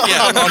rich.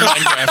 Yeah, on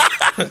Minecraft.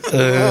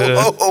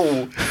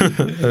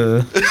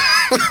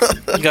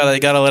 You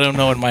gotta let him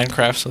know in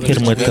Minecraft. So Hit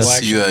him with Did the... you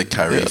see that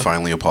Kyrie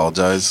finally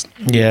apologized?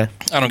 Yeah.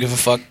 I don't give a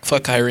fuck.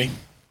 Fuck Kyrie.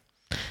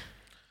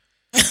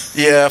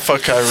 Yeah,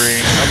 fuck Kyrie.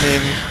 I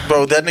mean,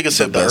 bro, that nigga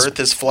said the earth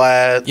is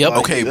flat. Yep. Like,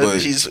 Okay,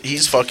 but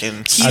he's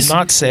fucking... I'm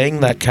not saying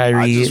that Kyrie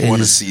I just want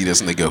to is... see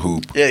this nigga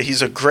hoop. Yeah,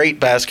 he's a great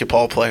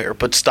basketball player,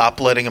 but stop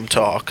letting him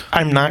talk.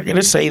 I'm not going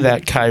to say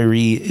that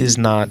Kyrie is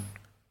not...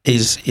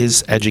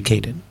 is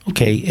educated,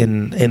 okay,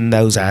 in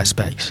those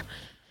aspects.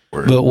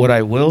 Word. But what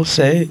I will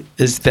say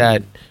is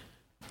that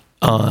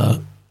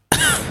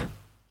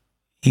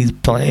he's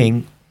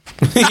playing.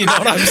 You know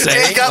what I'm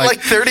saying? He got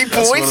like 30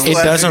 points. It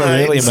last doesn't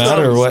night. really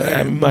matter. So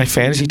sad. My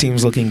fantasy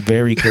team's looking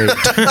very great.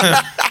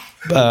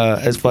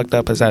 As fucked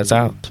up as that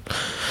sounds.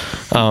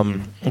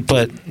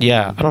 But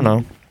yeah, I don't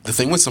know. The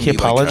thing with He somebody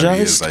like Kyrie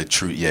is,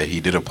 apologized? he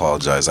did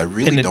apologize. I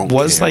really And it don't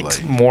was care.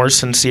 like more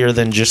sincere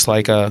than just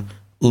like a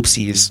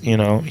oopsies. You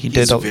know, he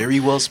he's did. very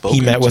well spoken.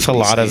 He met with a Just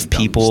lot saying of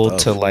dumb people stuff.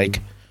 to like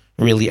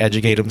really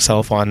educate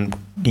himself on,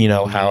 you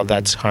know, how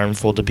that's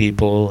harmful to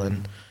people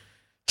and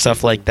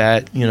stuff like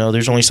that. You know,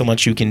 there's only so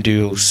much you can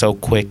do so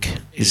quick.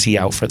 Is he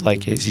out for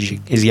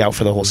is he out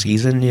for the whole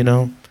season, you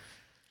know?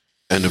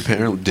 And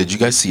apparently, did you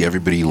guys see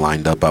everybody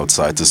lined up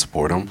outside to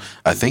support him?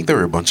 I think there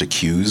were a bunch of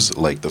queues,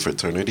 like the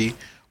fraternity,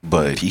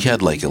 but he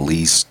had like at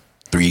least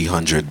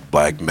 300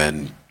 black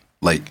men,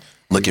 like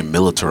looking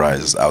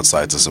militarized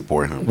outside to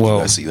support him. Did you Whoa.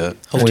 guys see that?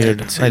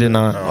 Weird. I did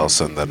not. I'll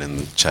send that in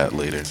the chat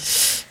later.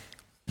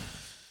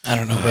 I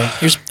don't know, man.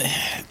 Here's...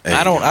 Hey,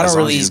 I don't as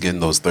long really... as he's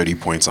getting those 30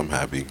 points, I'm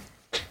happy.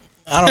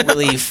 I don't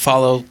really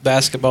follow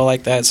basketball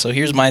like that, so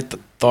here's my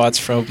thoughts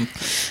from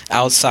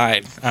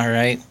outside, all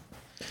right?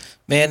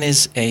 Man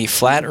is a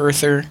flat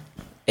earther,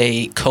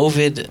 a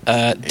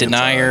COVID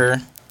denier,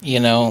 you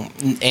know,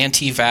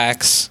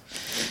 anti-vax,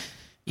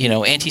 you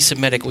know,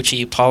 anti-Semitic, which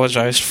he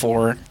apologized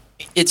for.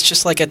 It's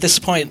just like, at this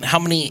point, how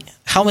many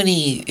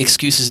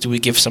excuses do we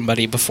give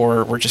somebody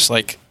before we're just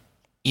like,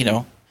 you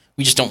know,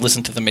 we just don't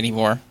listen to them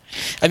anymore?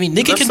 I mean,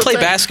 nigga can play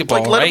basketball,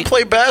 like, right? let him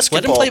play basketball.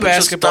 Let him play but just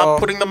basketball. stop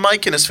putting the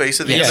mic in his face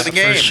at the end of the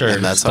game. for sure.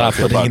 And that's Stop how I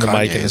feel putting about the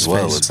mic Kanye in his as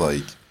well. face. It's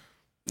like,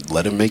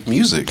 let him make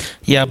music.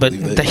 Yeah, but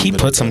Leave it- he leave it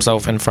puts at that.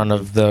 himself in front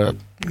of the.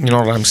 You know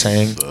what I'm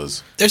saying?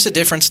 Does. There's a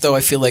difference, though,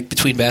 I feel like,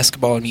 between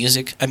basketball and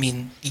music. I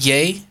mean,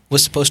 Ye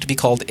was supposed to be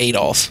called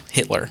Adolf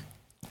Hitler.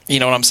 You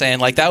know what I'm saying?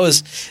 Like, that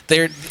was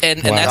there,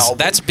 and Wow.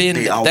 that's been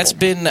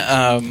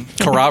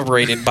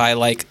corroborated by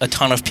like a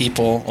ton of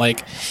people.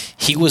 Like,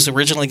 he was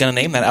originally going to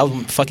name that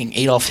album fucking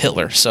Adolf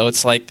Hitler. So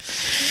it's like,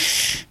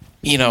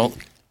 you know,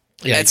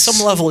 at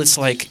some level, it's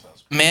like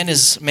man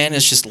is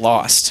just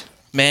lost.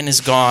 Man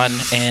is gone,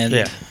 and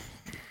Yeah.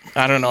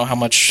 I don't know how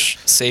much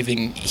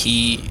saving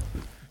he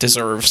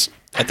deserves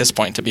at this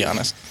point, to be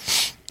honest.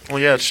 Well,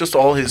 yeah, it's just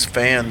all his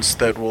fans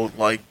that will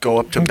like go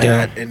up to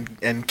bat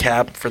and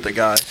cap for the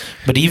guy.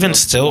 But even know,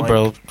 still, like-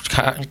 bro,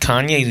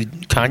 Kanye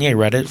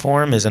Reddit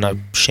forum is in a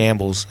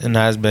shambles and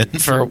has been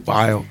for a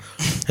while.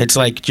 It's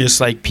like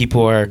just like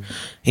people are.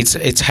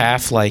 It's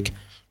half like,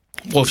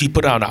 well, if you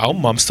put out an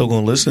album, I'm still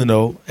gonna listen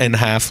though, and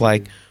half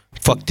like,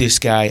 fuck this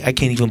guy, I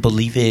can't even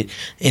believe it.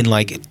 In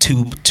like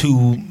two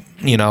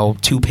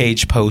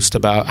 2-page post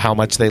about how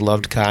much they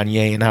loved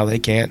Kanye and how they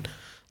can't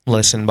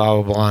listen,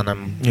 blah blah blah. And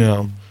I'm, you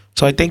know.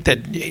 So I think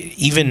that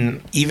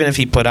even if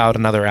he put out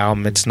another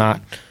album, it's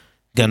not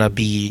gonna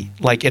be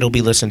like, it'll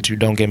be listened to.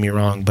 Don't get me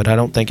wrong, but I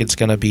don't think it's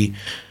gonna be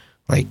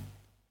like,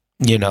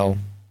 you know,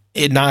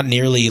 it not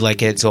nearly like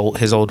his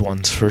old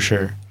ones for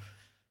sure.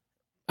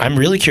 I'm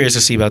really curious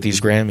to see about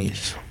these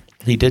Grammys.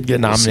 He did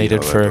get We'll see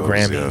nominated how for that a goes,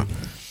 Grammy. yeah.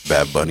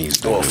 Bad Bunny's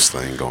doing this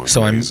thing going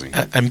So crazy.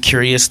 I'm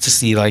curious to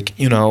see, like,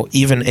 you know,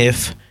 even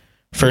if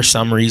for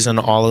some reason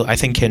I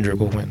think Kendrick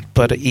will win,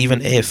 but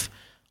even if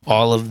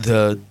all of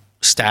the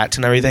stats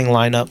and everything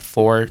line up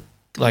for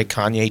like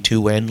Kanye to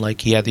win,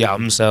 like he had the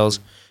album sales,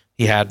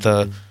 he had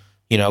the,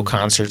 you know,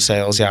 concert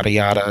sales, yada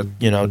yada,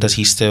 you know, does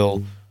he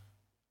still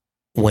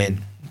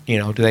win? You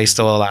know, do they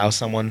still allow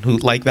someone who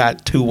like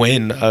that to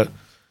win?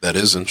 That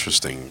is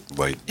interesting.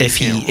 Like, If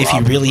you he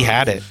can't rob really him of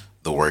had it.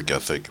 the work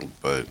ethic,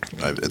 but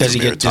it's Does a he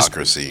get just-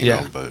 meritocracy, yeah.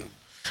 you know, but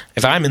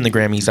If I'm in the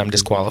Grammys, I'm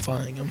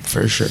disqualifying him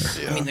for sure.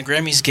 I mean, the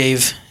Grammys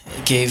gave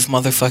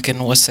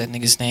motherfucking what's that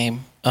nigga's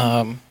name?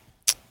 I'm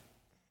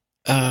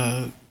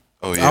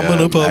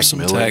gonna pop some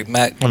tag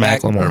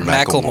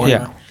Macklemore.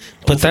 Yeah.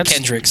 But that's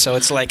Kendrick. So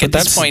it's like but at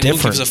that's this point,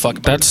 different. who gives a fuck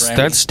about the Grammys?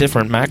 That's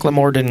different.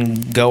 Macklemore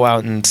didn't go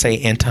out and say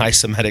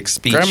anti-Semitic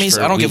speech. Grammys.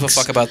 for I don't give a weeks.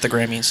 fuck about the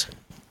Grammys.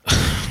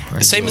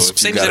 The same as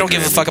I don't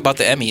give a fuck about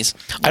the Emmys.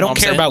 I don't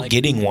care about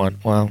getting one.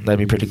 Well, that'd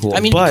be pretty cool. I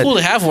mean, but cool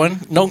to have one.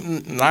 No,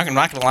 I'm not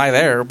gonna lie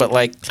there, but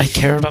like, I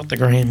care about the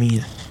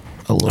Grammy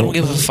a little. I don't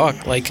give a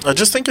fuck. Like, I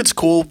just think it's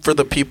cool for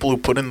the people who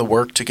put in the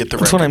work to get the.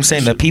 That's what I'm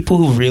saying. The people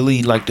who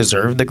really like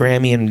deserve the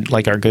Grammy and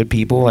like are good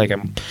people, like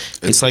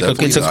it's like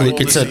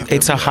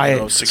it's a high.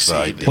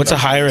 What's a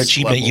higher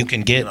achievement you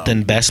can get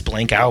than best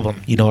blank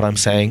album? You know what I'm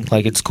saying?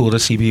 Like it's cool to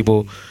see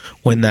people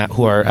win that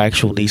who are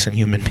actual decent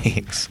human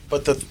beings.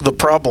 But the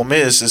problem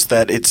is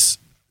that it's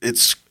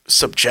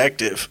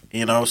subjective,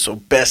 so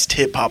best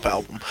hip hop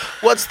album.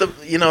 What's the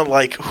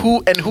like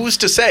who's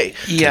to say?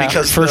 Yeah,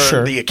 because for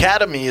sure. The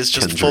Academy is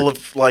just full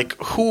of like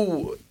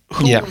who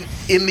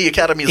in the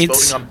Academy is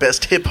voting on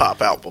best hip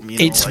hop album.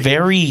 It's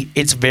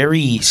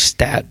very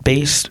stat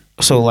based.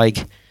 So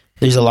like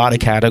there's a lot of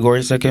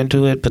categories that go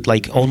into it, but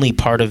like only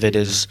part of it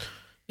is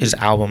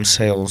album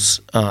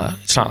sales.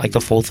 It's not like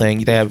the full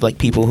thing. They have like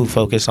people who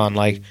focus on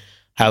like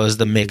how is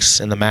the mix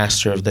and the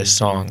master of this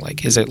song?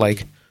 Like is it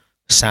like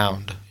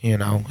sound,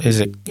 is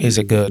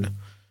it good,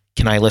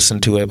 can I listen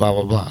to it, blah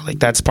blah blah, like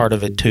that's part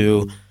of it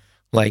too.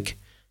 Like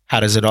how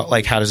does it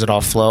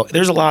all flow?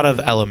 There's a lot of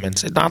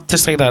elements. It's not to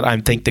say that I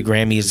think the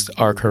Grammys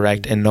are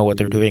correct and know what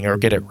they're doing or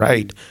get it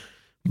right,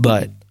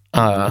 but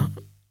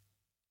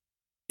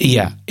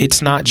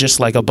it's not just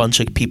like a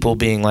bunch of people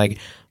being like,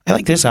 I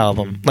like this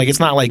album. Like it's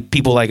not like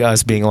people like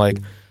us being like,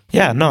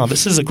 yeah, no,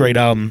 this is a great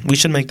album, we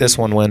should make this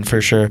one win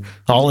for sure,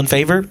 all in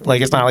favor.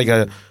 Like it's not like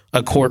a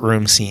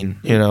courtroom scene,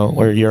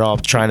 where you're all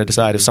trying to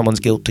decide if someone's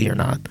guilty or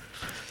not.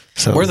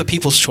 So where are the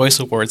People's Choice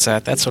Awards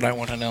at? That's what I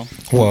want to know.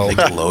 Whoa.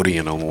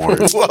 Nickelodeon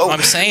Awards. Whoa.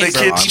 I'm saying the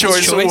Kids'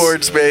 Choice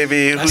Awards,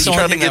 baby. That's Who's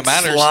trying to get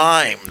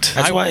slimed?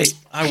 That's why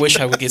I wish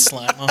I would get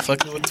slimed. Oh,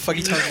 fuck, what the fuck are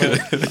you talking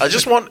about? I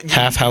just want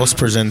Half House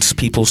presents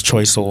People's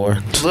Choice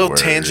Award. Little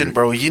tangent,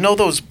 bro. You know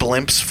those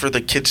blimps for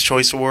the Kids'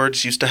 Choice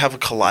Awards used to have a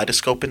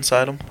kaleidoscope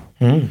inside them?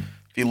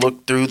 If you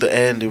look through the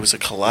end, it was a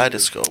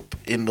kaleidoscope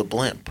in the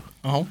blimp.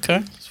 Oh, okay.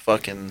 It's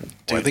fucking.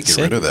 Why they get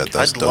rid of that?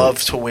 That's I'd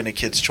love to win a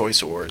Kids'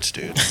 Choice Awards,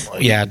 dude.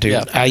 Like, yeah, dude.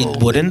 Yeah. I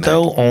wouldn't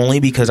though, only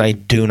because I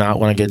do not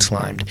want to get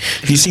slimed.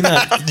 You seen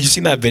that? You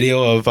seen that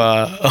video of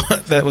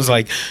that was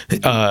like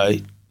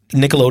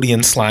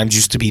Nickelodeon slimes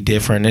used to be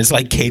different. It's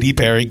like Katy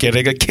Perry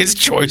getting a Kids'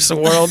 Choice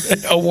Award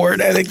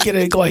and it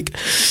getting like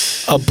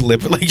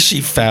like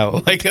she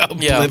fell, like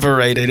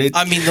obliterated. Yeah.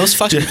 I mean, those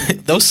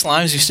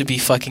slimes used to be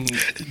fucking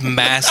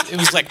massive. It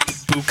was like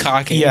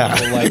bukkake. Yeah,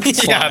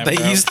 slime, they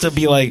bro. used to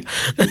be like,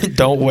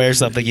 don't wear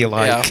something you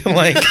like. Yeah.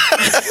 Like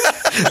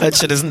that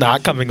shit is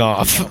not coming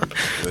off.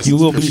 You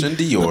will be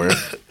Dior.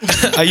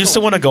 I used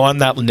to want to go on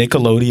that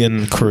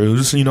Nickelodeon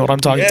cruise. You know what I'm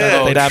talking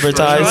about? They'd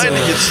advertise. Trying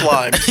to get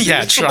slimed.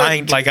 Yeah,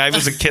 trying. Like I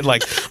was a kid.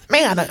 Like,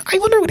 man, I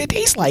wonder what it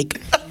tastes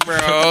like,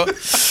 bro.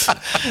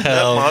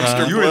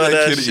 Monster You were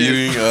that kid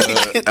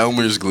eating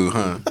Elmer's glue,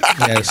 huh?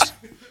 Yes.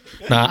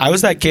 Nah, I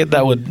was that kid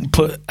that would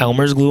put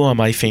Elmer's glue on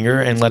my finger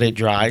and let it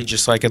dry,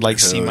 just so I could like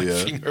see my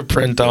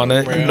fingerprint on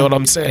it. You know what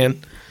I'm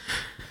saying?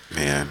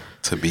 Man,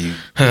 to be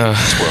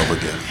 12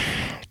 again.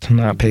 To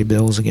not pay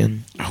bills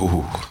again.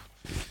 Ooh.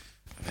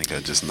 I think I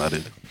just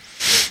nutted.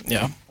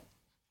 Yeah.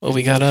 What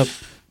we got up?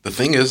 The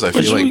thing is, I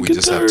feel like we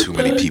just have too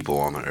many people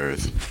on the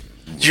earth.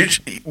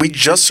 We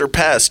just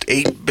surpassed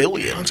 8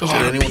 billion. Did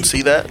anyone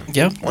see that?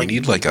 Yeah. We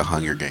need like a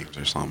Hunger Games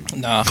or something.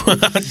 Nah.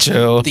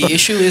 Joe. The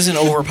issue isn't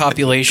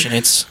overpopulation,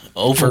 it's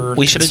over.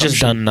 We should have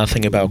just done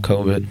nothing about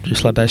COVID.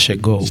 Just let that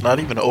shit go. It's not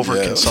even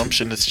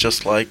overconsumption. It's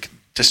just like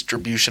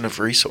distribution of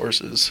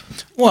resources.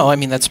 Well, I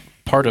mean, that's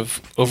part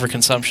of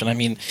overconsumption. I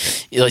mean,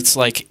 it's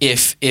like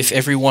if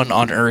everyone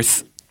on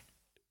Earth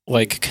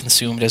like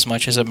consumed as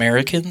much as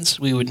Americans,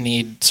 we would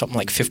need something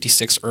like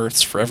 56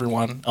 Earths for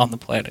everyone on the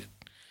planet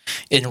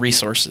in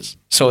resources.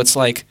 So it's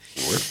like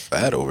we're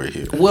fat over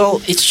here.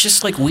 Well, it's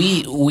just like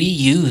we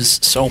use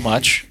so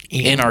much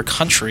in our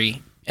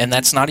country, and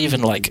that's not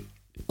even like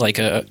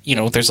a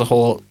there's a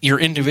whole your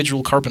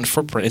individual carbon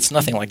footprint. It's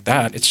nothing like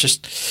that. It's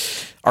just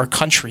our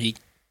country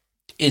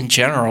in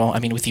general. I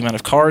mean, with the amount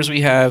of cars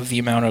we have, the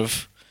amount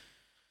of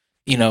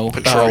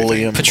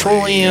petroleum,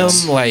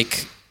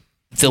 like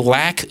the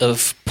lack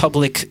of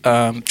public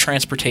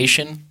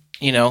transportation,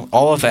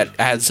 all of that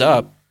adds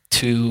up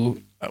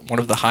to one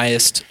of the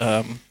highest,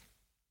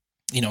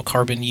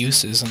 carbon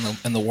uses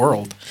in the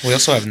world. We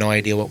also have no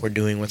idea what we're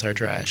doing with our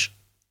trash.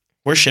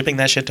 We're shipping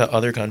that shit to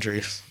other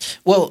countries.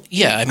 Well,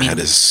 yeah, I mean that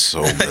is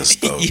so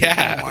messed up.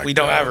 Yeah, we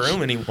don't have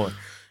room anymore.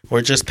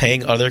 We're just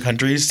paying other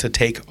countries to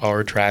take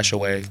our trash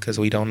away because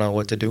we don't know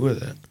what to do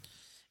with it.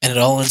 And it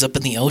all ends up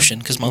in the ocean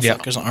because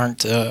motherfuckers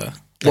aren't.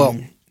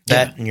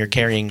 And you're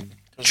carrying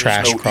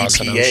trash across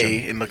an ocean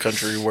in the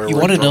country where you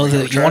want to know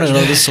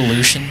the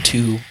solution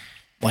to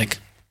like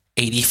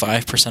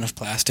 85% of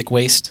plastic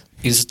waste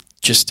is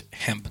just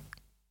hemp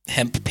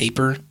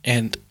paper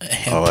and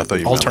hemp I thought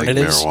you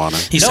alternatives. meant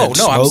like marijuana. He said, I'm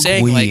smoke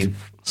saying weed. like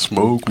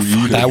Smoke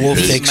weed. That will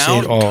the fix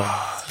amount- it all.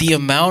 the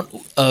amount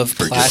of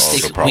Forget all the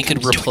plastic we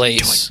could problems.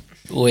 replace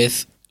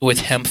with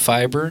hemp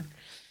fiber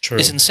True.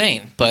 is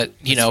insane. But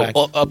you That's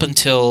know, fact. up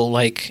until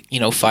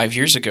 5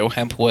 years ago,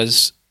 hemp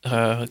was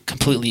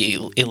completely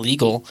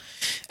illegal.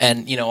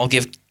 And I'll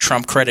give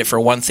Trump credit for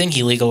one thing: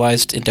 he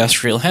legalized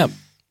industrial hemp.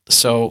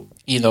 So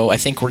I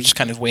think we're just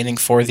kind of waiting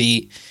for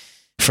the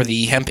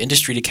hemp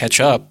industry to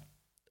catch up.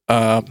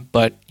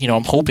 But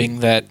I'm hoping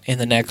that in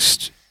the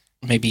next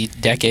maybe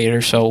decade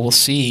or so, we'll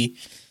see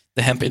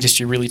the hemp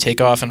industry really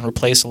take off and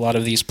replace a lot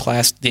of these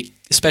plastic,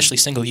 especially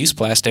single-use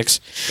plastics.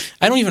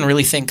 I don't even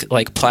really think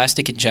like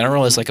plastic in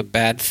general is like a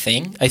bad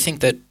thing. I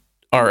think that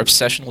our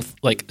obsession with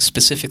like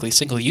specifically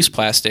single-use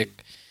plastic,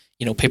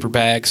 paper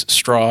bags,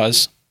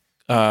 straws,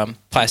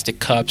 plastic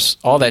cups,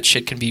 all that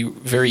shit can be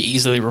very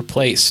easily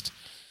replaced,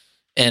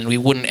 and we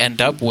wouldn't end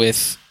up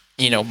with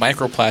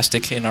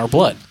microplastic in our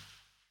blood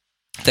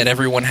that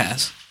everyone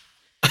has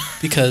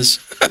because.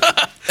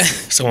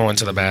 Someone went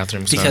to the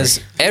bathroom. Sorry. Because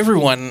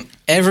everyone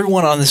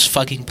on this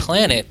fucking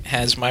planet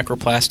has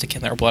microplastic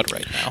in their blood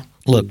right now.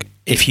 Look,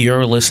 if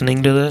you're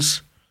listening to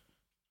this,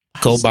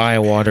 go buy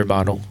a water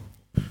bottle.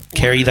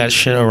 Carry that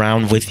shit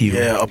around with you.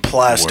 Yeah, a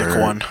plastic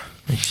Word. one.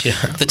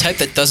 Yeah. The type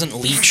that doesn't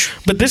leach.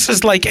 But this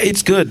is like,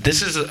 it's good.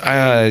 This is,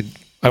 I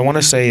want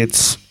to say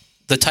it's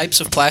The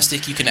types of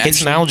plastic you can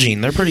It's actually...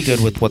 Nalgene. They're pretty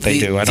good with what they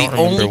do. I don't remember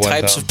The only what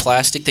types though. of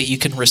plastic that you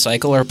can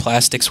recycle are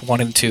plastics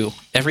 1 and 2.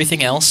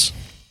 Everything else,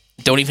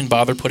 don't even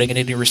bother putting it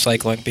into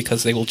recycling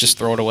because they will just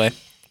throw it away.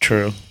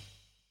 True.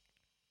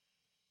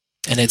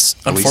 And it's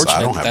At least I unfortunate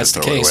don't that have that's to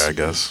the throw it case. away, I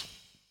guess.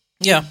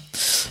 Yeah,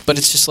 but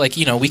it's just like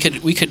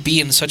we could be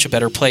in such a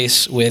better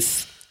place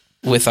with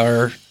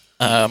our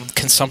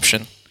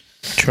consumption.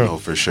 True. No,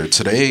 for sure.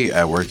 Today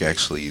at work,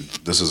 actually,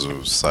 this is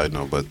a side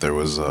note, but there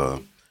was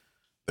a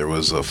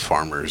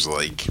farmers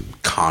like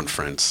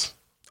conference.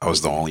 I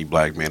was the only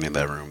black man in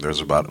that room. There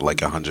was about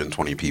like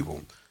 120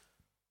 people.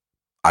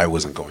 I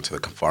wasn't going to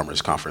the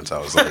farmers conference. I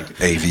was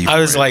like AV. I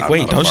was like, I'm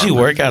wait, not a don't you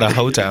farmer. work at a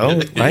hotel? I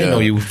didn't know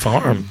you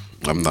farm.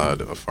 I'm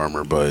not a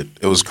farmer, but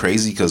it was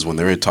crazy because when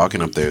they were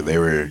talking up there, they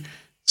were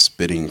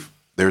spitting.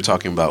 They were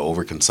talking about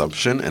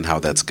overconsumption and how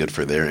that's good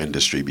for their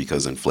industry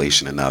because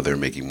inflation, and now they're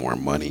making more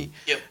money.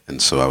 Yep.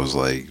 And so I was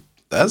like,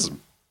 that's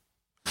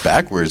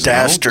backwards.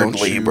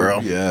 Dastardly, Don't you? bro.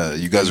 Yeah,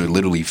 you guys are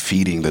literally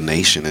feeding the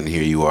nation, and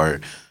here you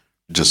are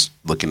just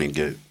looking to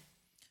get.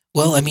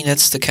 Well, I mean,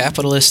 that's the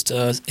capitalist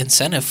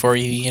incentive for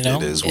you, It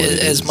is what it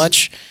as is.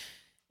 much,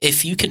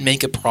 if you can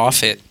make a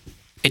profit,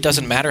 it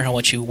doesn't matter how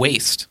much you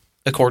waste,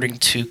 according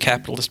to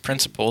capitalist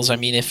principles. I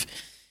mean,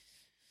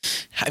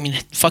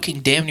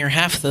 fucking damn near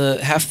half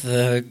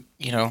the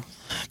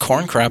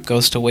corn crop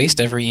goes to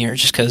waste every year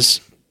just because,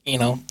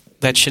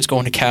 that shit's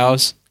going to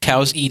cows.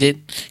 Cows eat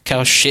it,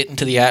 cows shit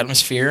into the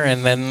atmosphere,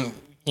 and then,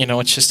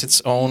 it's just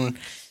its own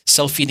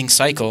self-feeding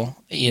cycle,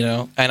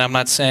 and I'm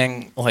not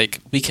saying like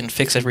we can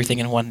fix everything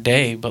in one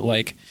day, but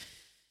like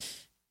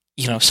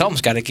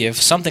something's got to give.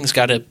 Something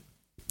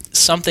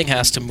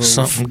has to move.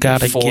 Something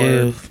gotta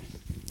give.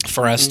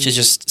 For us to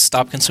just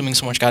stop consuming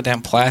so much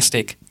goddamn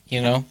plastic.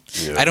 Yeah.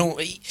 I don't.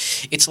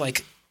 It's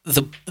like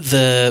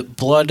the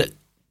blood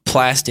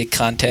plastic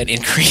content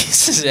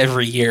increases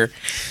every year,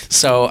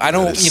 so I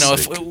don't. is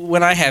sick.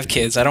 When I have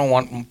kids, I don't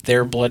want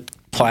their blood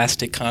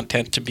plastic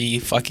content to be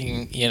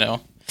fucking.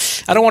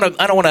 I don't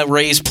want to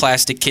raise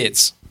plastic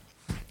kids.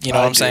 You know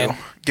what I'm saying?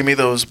 Give me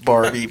those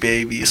Barbie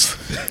babies.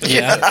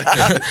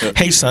 Yeah.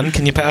 Hey, son,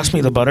 can you pass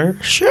me the butter?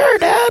 Sure,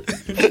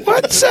 Dad.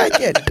 1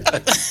 second.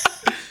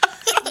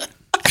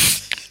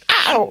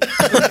 Ow.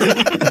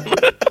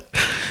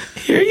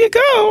 Here you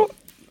go.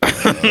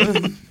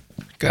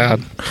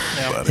 God.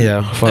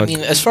 Yeah, fuck. I mean,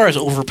 as far as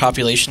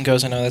overpopulation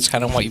goes, I know that's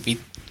kind of what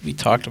we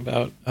talked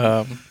about.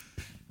 The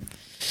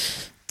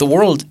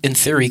world, in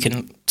theory,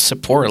 can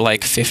support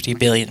like 50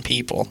 billion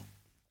people,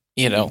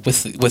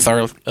 with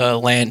our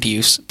land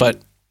use, but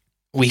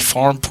we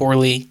farm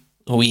poorly,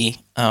 we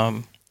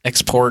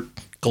export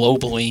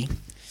globally,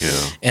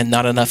 and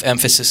not enough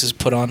emphasis is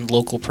put on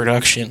local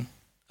production.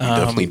 We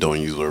definitely don't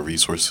use our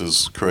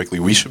resources correctly.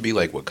 We should be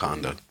like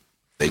Wakanda.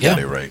 They got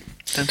it right.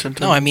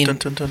 No, I mean,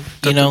 Wakanda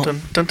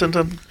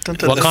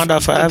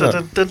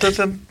forever.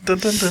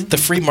 The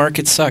free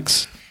market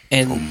sucks,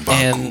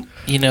 and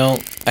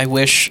I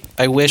wish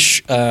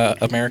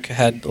America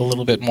had a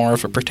little bit more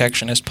of a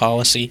protectionist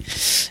policy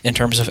in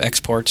terms of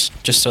exports,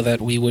 just so that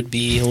we would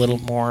be a little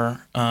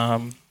more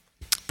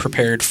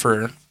prepared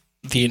for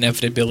the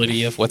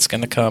inevitability of what's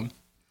going to come.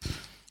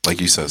 Like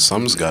you said,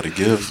 something's got to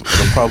give.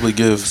 They'll probably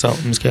give.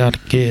 Something's got to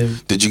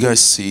give. Did you guys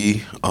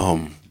see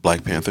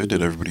Black Panther?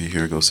 Did everybody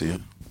here go see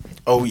it?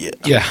 Oh yeah.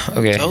 Yeah,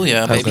 okay. Oh, yeah,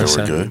 I was maybe. gonna We're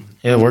say. good.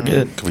 Yeah, we're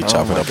good. Can we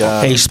chop it my up?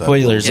 God. Hey,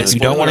 spoilers. Yeah, If you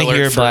don't want to spoiler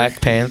hear alert for- Black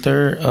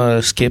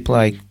Panther, skip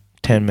like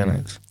 10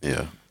 minutes.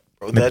 Yeah.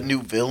 Bro, that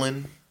new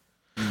villain,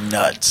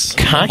 nuts.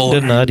 Kind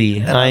of nutty.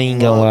 And I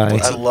ain't gonna lie.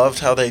 I loved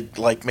how they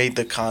like made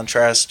the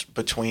contrast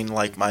between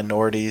like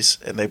minorities,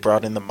 and they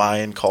brought in the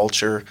Mayan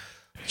culture.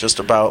 Just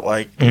about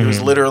like it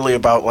was literally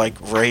about like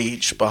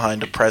rage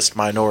behind oppressed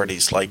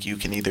minorities. Like you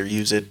can either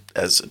use it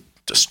as a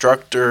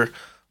destructor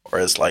or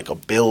as like a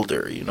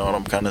builder. You know what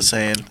I'm kind of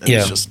saying? And Yeah.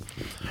 It's just,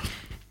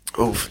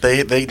 oof, they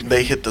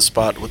hit the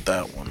spot with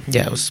that one.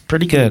 Yeah, it was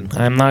pretty good.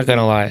 I'm not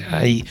gonna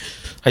lie.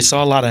 I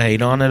saw a lot of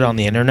hate on it on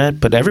the internet,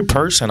 but every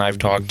person I've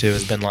talked to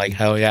has been like,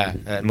 "Hell yeah,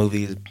 that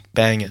movie is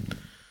banging."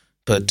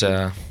 But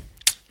I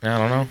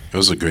don't know. It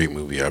was a great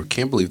movie. I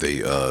can't believe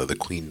the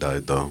queen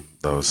died though.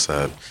 That was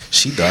sad.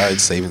 She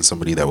died saving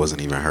somebody that wasn't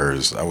even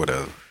hers. I would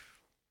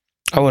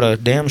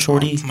have. Damn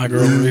shorty. My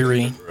girl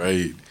Riri.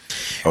 Right.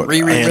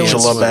 Riri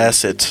Angela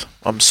Bassett.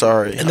 I'm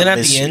sorry. And then I at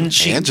miss the you. end,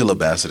 she Angela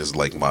Bassett is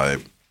like my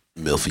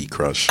milfy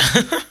crush.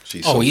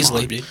 She's so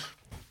Easily, fine.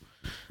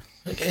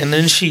 dude. and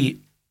then she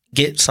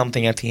gets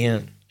something at the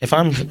end. If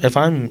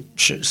I'm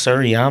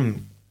Surrey,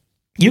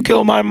 you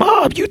killed my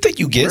mom. You think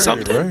you get Right,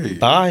 something? right.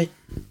 Bye.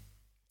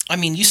 I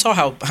mean, you saw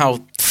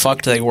how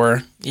fucked they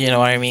were. You know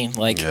what I mean?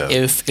 Like Yeah.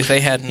 if they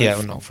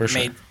hadn't for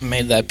sure.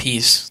 made that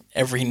piece,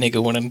 every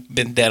nigga would have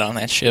been dead on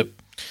that ship.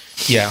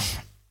 Yeah,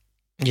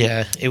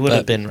 it would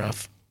have been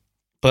rough.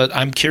 But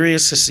I'm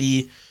curious to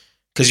see,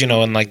 because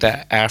in like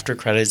that after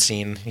credit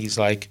scene, he's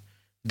like,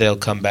 they'll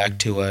come back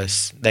to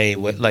us. They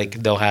would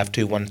they'll have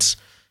to once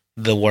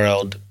the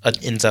world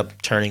ends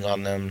up turning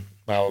on them.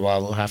 Blah blah blah.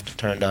 They'll have to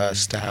turn to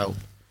us to help.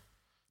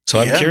 So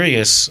I'm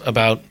curious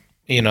about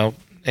and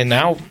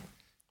now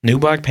new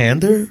Black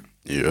Panther.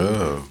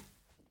 Yeah.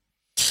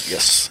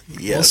 Yes.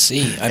 We'll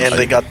see. And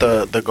they got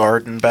the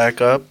garden back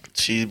up.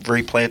 She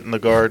replanting the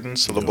garden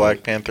so the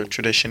Black Panther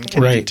tradition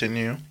can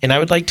continue. And I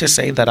would like to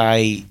say that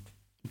I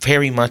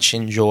very much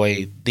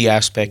enjoy the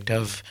aspect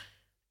of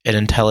an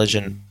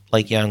intelligent,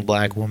 young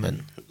black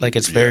woman.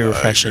 It's very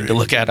refreshing to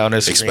look at on a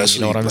screen. Especially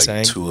you know what I'm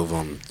saying? two of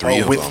them, three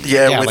of them.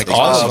 Yeah, with with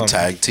all of them.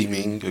 Tag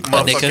teaming.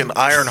 Motherfucking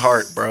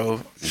Ironheart,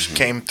 bro. She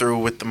came through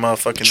with the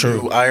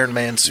motherfucking new Iron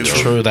Man suit.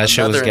 True, that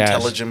shit was Another gas.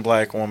 intelligent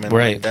black woman.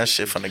 Right. Like, that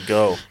shit finna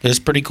go. It was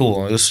pretty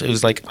cool. It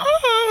was like,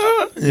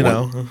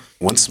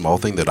 One small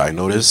thing that I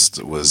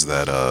noticed was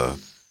that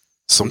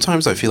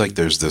sometimes I feel like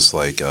there's this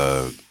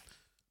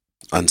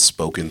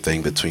unspoken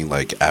thing between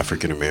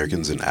African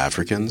Americans and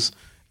Africans.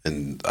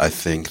 And I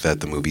think that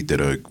the movie did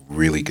a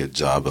really good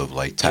job of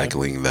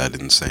tackling that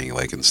and saying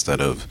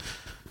instead of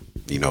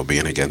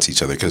being against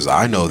each other, because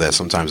I know that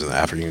sometimes in the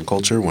African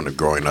culture when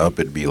growing up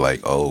it'd be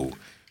like, oh,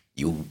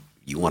 you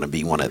want to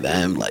be one of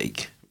them,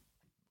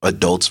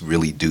 adults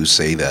really do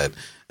say that,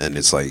 and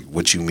it's like,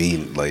 what you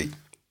mean,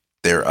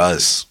 they're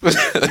us.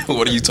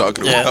 What are you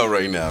talking about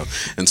right now?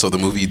 And so the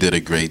movie did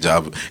a great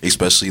job,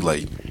 especially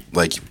like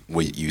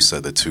what you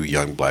said, the two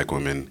young black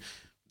women.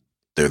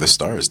 They're the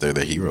stars. They're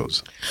the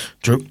heroes.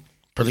 True.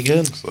 Pretty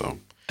good. So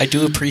I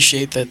do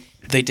appreciate that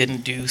they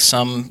didn't do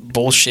some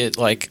bullshit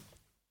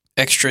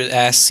extra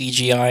ass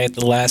CGI at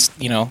the last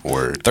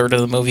third of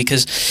the movie,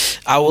 because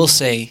I will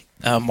say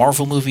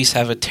Marvel movies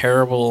have a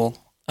terrible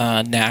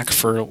knack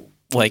for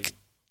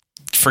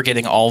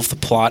forgetting all of the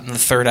plot in the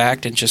third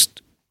act and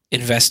just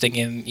investing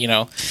in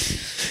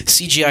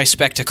CGI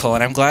spectacle,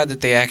 and I'm glad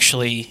that they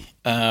actually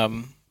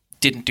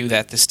didn't do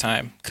that this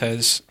time,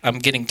 because I'm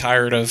getting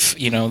tired of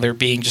there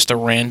being just a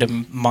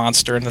random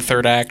monster in the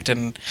third act,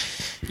 and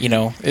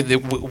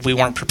we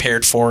weren't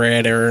prepared for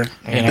it, or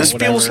this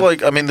whatever.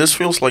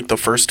 feels like the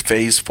first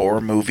Phase 4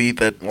 movie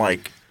that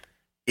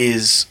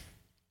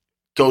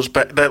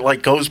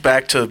goes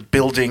back to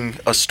building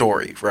a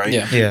story, right?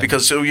 Yeah.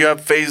 Because so you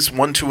have Phase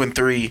 1, 2, and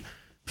 3.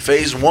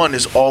 Phase 1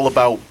 is all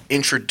about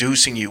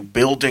introducing you,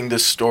 building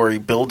this story,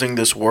 building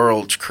this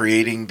world,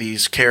 creating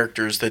these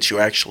characters that you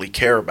actually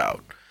care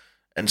about.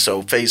 And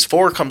so Phase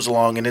 4 comes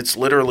along, and it's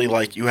literally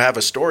you have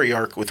a story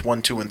arc with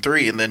 1, 2, and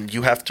 3, and then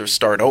you have to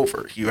start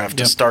over. You have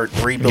to start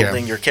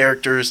rebuilding your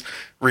characters,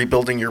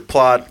 rebuilding your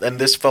plot, and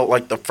this felt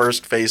like the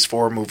first Phase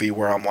 4 movie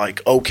where I'm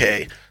like,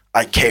 okay,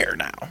 I care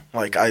now.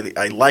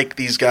 I like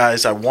these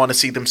guys. I want to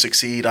see them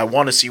succeed. I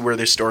want to see where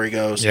this story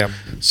goes. Yeah.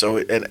 So,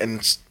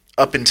 and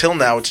up until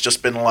now, it's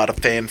just been a lot of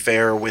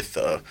fanfare with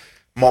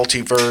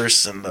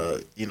multiverse and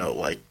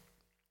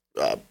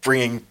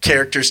bringing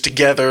characters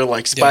together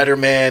like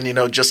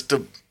Spider-Man, just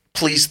to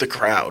please the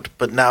crowd.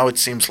 But now it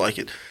seems like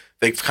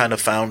they've kind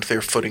of found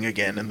their footing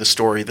again in the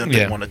story that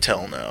they want to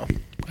tell now.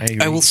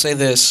 I will say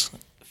this.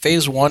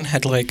 Phase 1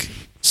 had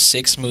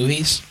 6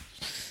 movies,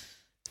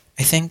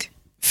 I think.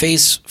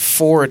 Phase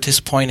 4 at this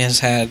point has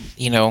had,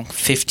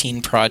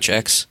 15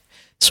 projects.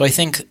 So I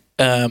think,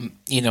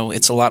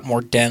 it's a lot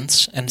more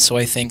dense. And so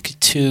I think,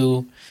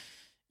 too,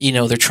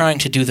 they're trying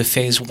to do the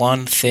Phase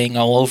 1 thing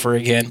all over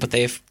again, but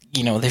they've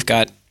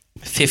got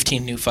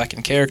 15 new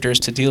fucking characters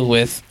to deal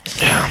with.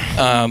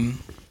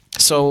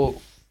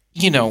 So,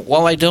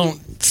 while I don't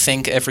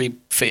think every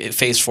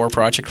Phase 4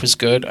 project was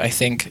good, I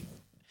think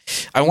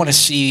I want to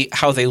see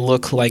how they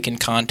look in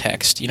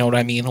context. You know what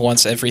I mean?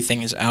 Once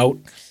everything is out.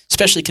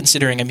 Especially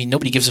considering,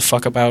 nobody gives a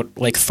fuck about,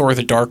 Thor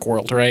the Dark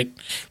World, right?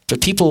 But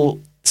people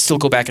still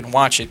go back and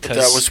watch it because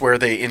that was where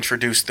they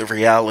introduced the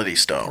reality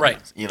stone, right.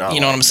 You know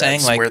what I'm saying?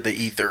 That's Like where the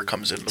ether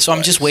comes into. So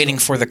I'm just waiting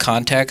for the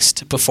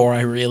context before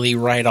I really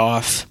write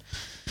off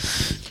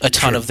a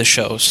ton of the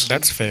shows.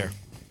 That's fair.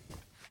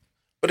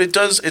 But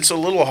it's a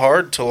little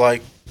hard to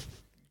like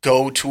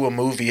go to a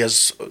movie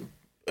as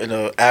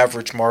an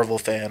average Marvel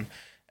fan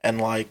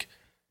and like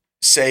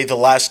say the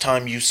last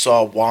time you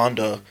saw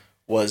Wanda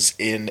was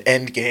in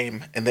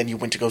Endgame and then you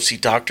went to go see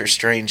Doctor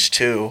Strange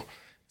too.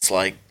 It's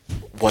like,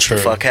 what the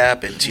fuck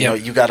happened? You know,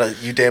 you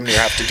damn near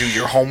have to do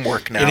your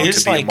homework now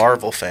to be a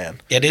Marvel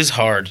fan. It is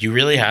hard. You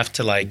really have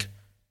to like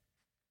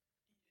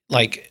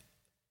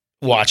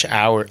watch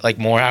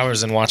more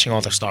hours than watching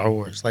all the Star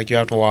Wars. Like you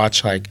have to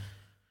watch like,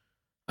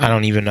 I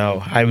don't even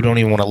know. I don't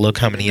even want to look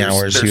how many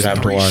hours you'd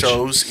have to watch.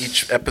 Shows.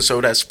 Each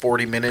episode has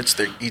 40 minutes.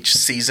 Each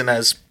season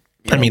has,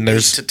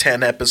 there's 8 to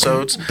 10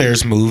 episodes.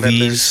 There's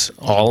movies,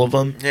 all of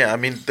them. Yeah, I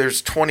mean,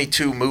 there's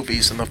 22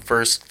 movies in the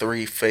first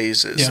 3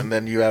 phases, and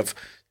then you have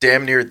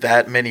damn near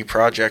that many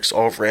projects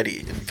already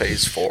in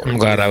phase 4. I'm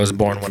glad I was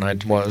born when I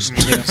was.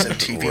 Movies and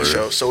TV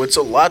shows. So it's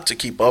a lot to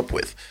keep up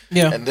with.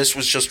 Yeah. And this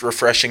was just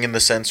refreshing in the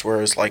sense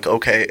where it's like,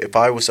 okay, if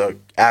I was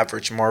an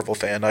average Marvel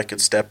fan, I could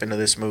step into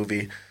this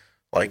movie,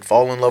 like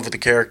fall in love with the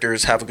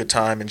characters, have a good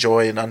time,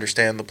 enjoy and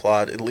understand the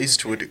plot, at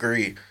least to a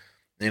degree,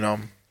 you know?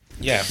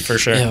 Yeah, for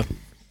sure. Yeah.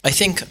 I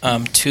think,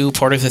 too,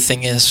 part of the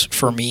thing is,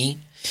 for me,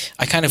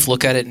 I kind of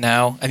look at it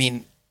now. I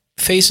mean,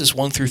 phases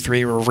 1 through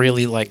 3 were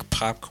really like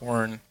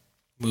popcorn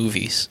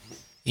movies.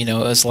 You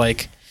know, it was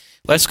like,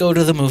 let's go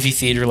to the movie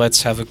theater,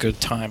 let's have a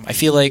good time. I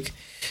feel like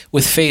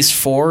with phase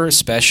 4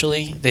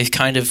 especially, they've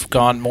kind of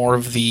gone more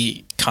of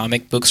the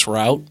comic books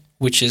route,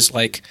 which is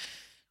like,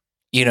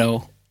 you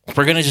know,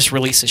 we're going to just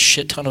release a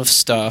shit ton of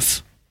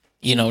stuff.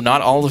 You know,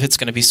 not all of it's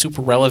going to be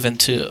super relevant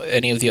to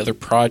any of the other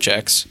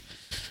projects.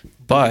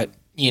 But,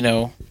 you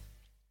know,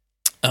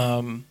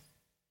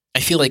 I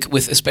feel like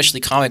with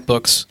especially comic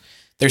books,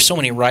 there's so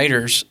many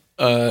writers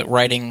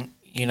writing,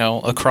 you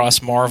know,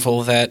 across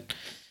Marvel that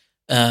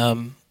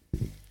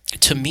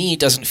to me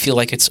doesn't feel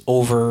like it's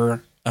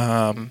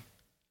overdone.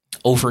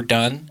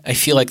 I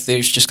feel like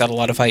there's just got a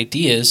lot of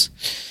ideas.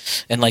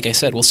 And like I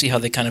said, we'll see how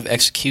they kind of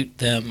execute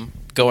them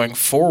going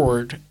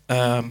forward.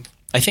 I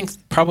think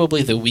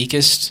probably the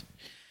weakest,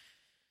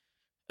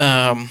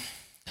 in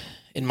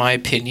my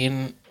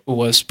opinion,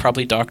 was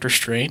probably Doctor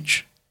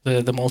Strange,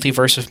 the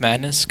Multiverse of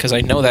Madness, because I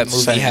know that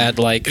movie had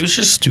like... It was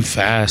just too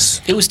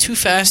fast. It was too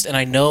fast, and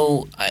I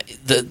know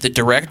the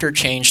director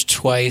changed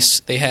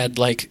twice. They had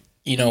like,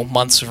 you know,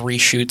 months of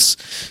reshoots.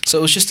 So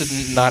it was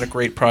just not a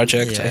great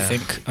project, I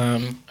think.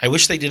 I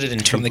wish they did it in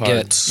 2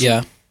 parts.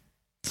 Yeah.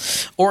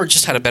 Or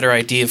just had a better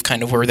idea of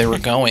kind of where they were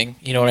going.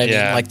 You know what I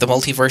mean? Like the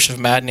Multiverse of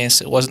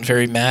Madness, it wasn't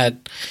very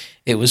mad.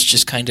 It was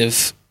just kind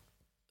of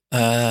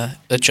a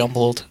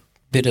jumbled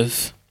bit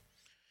of,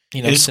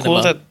 you know, it was cinema.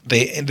 cool that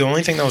the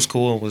only thing that was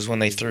cool was when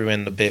they threw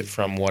in the bit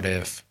from What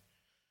If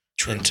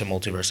into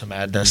Multiverse of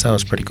Madness. That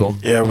was pretty cool.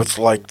 Yeah, with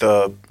like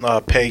the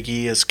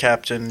Peggy as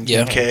Captain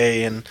UK,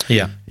 and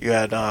you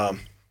had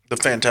the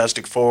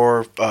Fantastic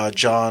Four,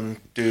 John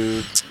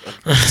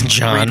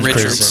John Reed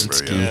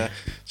Krasinski. Yeah,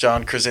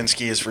 John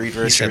Krasinski as Reed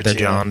Richards. He said the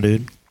John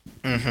dude.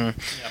 Mm-hmm.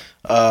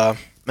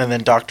 And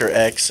then Dr.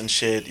 X and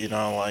shit. You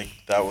know, like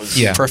that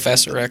was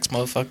Professor X,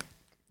 motherfucker.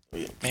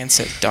 Man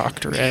said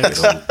Dr.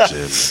 X.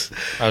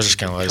 I was just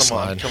gonna let it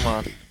slide. Come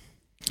on.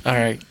 All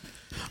right.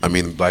 I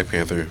mean, Black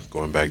Panther,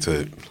 going back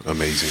to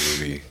amazing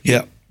movie.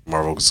 Yeah.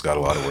 Marvel's got a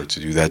lot of work to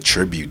do. That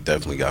tribute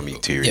definitely got me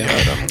teary.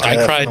 Yeah.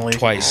 I cried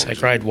twice. I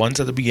cried once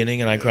at the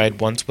beginning, and I cried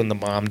once when the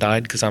mom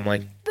died because I'm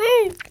like,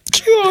 bro,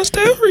 she lost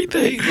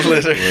everything.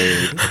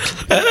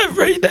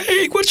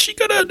 Everything. What's she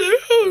gonna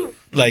do?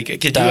 Like,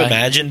 could you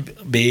imagine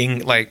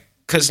being like?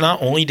 Because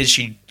not only did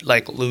she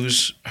like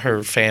lose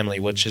her family,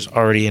 which is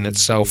already in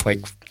itself like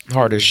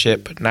hard as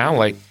shit, but now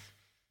like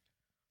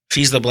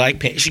she's the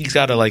Black Panther. She's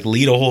got to like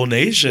lead a whole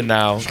nation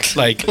now.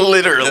 Like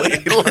literally,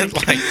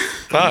 like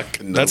fuck.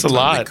 That's a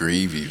lot. To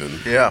grieve even.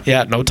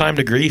 Yeah. No time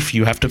to grieve.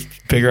 You have to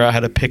figure out how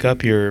to pick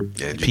up your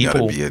people. You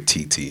gotta be a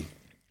TT.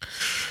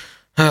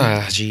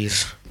 Ah,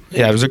 jeez.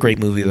 Yeah, it was a great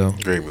movie though.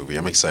 Great movie.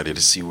 I'm excited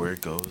to see where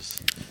it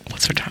goes.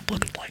 What's our time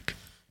looking like?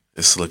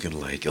 It's looking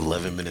like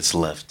 11 minutes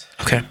left.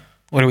 Okay.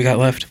 What do we got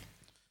left?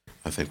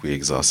 I think we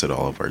exhausted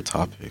all of our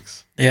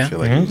topics. Yeah. I feel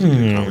like it was a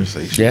good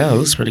conversation. Yeah, it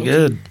was pretty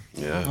good.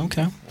 Yeah.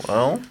 Okay.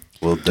 Well,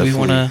 we'll do we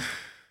want to?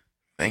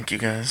 Thank you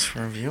guys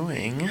for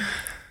viewing.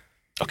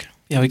 Okay.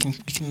 Yeah, we can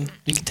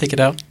take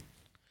it out.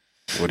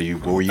 What were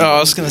you? Oh, I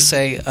was going to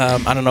say,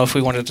 I don't know if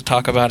we wanted to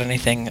talk about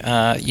anything.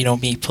 You know,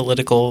 me,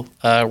 political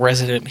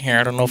resident here.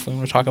 I don't know if we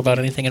want to talk about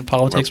anything in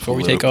politics before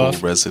we take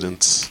off.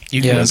 Residents.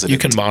 You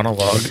can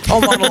monologue.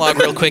 I'll monologue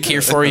real quick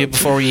here for you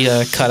before we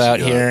cut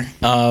out here.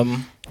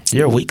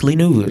 Your weekly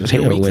news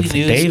here with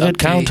David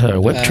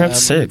Counter, Whip Trip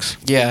 6.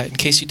 Yeah, in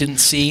case you didn't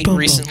see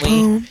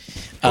recently,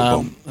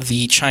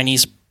 the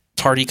Chinese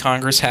Party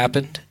Congress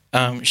happened.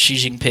 Xi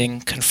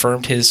Jinping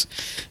confirmed his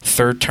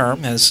third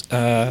term as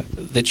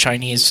the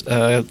Chinese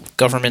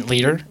government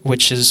leader,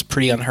 which is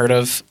pretty unheard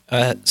of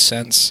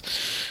since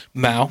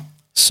Mao.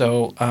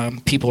 So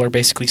people are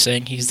basically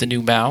saying he's the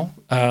new Mao,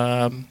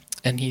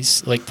 and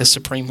he's like the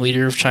supreme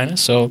leader of China.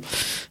 So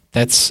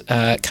that's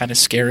kind of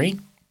scary.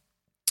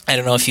 I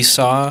don't know if you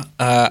saw.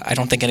 I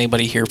don't think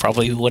anybody here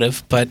probably would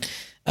have, but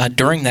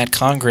during that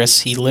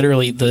Congress, he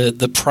literally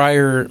the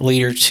prior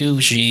leader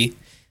to Xi,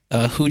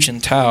 Hu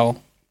Jintao,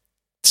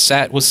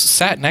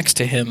 sat next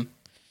to him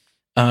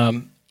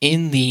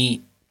in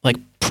the like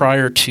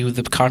prior to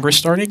the Congress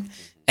starting,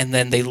 and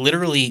then they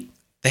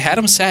had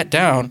him sat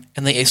down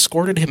and they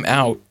escorted him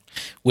out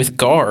with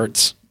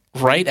guards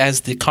right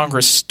as the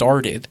Congress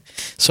started.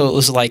 So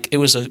it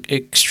was an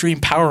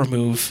extreme power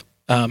move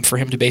for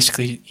him to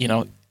basically,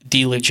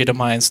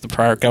 delegitimize the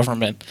prior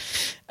government.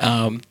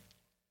 And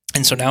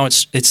so now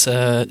it's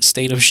a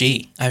state of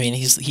Xi. I mean,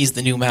 he's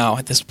the new Mao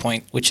at this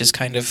point, which is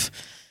kind of,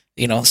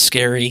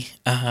 scary.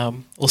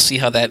 We'll see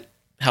how that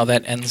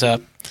ends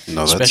up.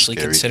 No, especially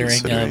that's scary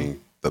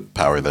considering the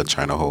power that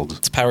China holds.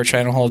 It's power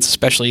China holds,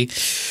 especially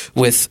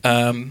with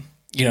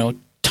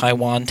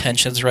Taiwan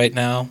tensions right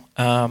now.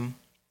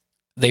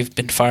 They've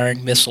been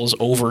firing missiles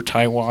over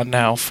Taiwan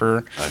now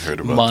for I heard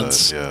about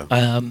months. That,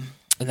 yeah.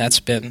 And that's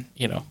been,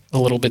 a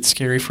little bit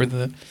scary for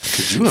the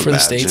Could you for the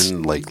States.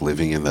 imagine like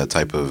living in that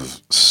type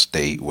of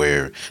state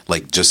where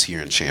like just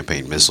here in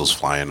Champaign, missiles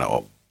flying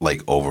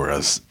like over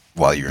us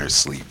while you're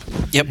asleep?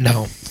 Yep.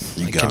 No.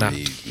 You got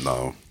me.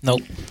 No.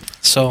 Nope.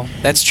 So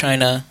that's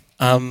China.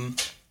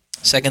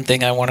 Second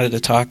thing I wanted to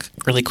talk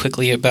really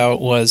quickly about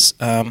was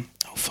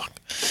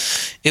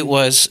it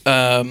was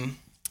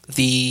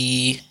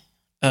the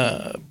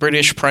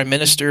British Prime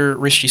Minister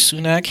Rishi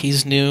Sunak.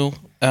 He's new.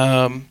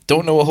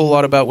 Don't know a whole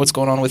lot about what's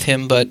going on with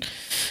him, but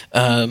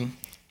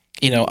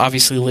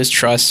obviously Liz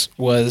Truss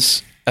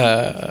was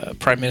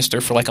prime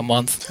minister for like a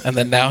month, and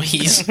then now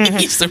he's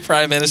the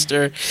prime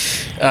minister.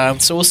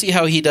 So we'll see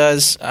how he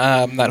does.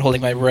 I'm not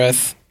holding my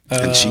breath.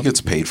 And she gets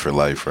paid for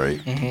life, right?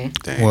 Mm-hmm.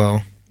 Dang.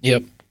 Well,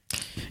 Yep.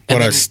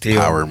 what a steal.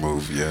 Power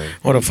move, yeah.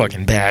 What a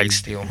fucking bag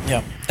steal.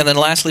 Yeah. And then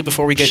lastly,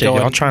 before we get Shit,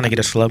 going, y'all trying to get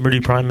a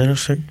celebrity prime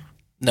minister?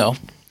 no,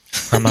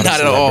 I'm not, not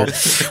at all.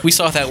 We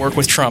saw that work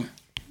with Trump.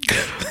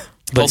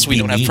 But Also, we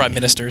don't have prime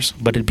ministers.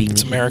 But it'd be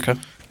It's me. America.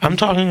 I'm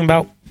talking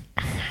about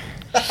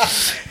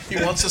He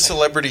wants a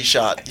celebrity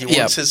shot. He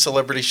wants his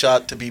celebrity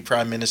shot to be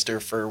prime minister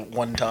for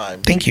one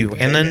time. thank you.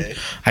 And then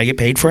I get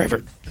paid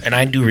forever. And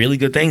I do really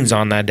good things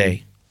on that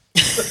day.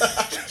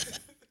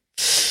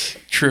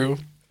 True.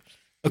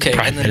 Okay.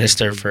 Prime and then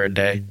minister for a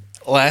day.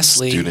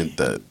 lastly, Student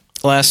debt.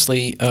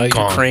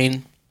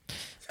 Ukraine.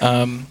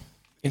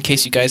 In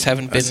case you guys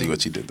haven't I see been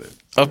what you did there.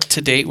 up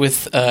to date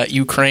with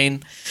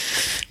Ukraine,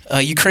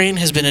 Ukraine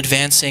has been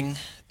advancing.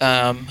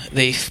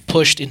 They've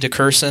pushed into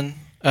Kherson,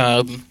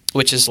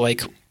 which is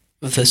like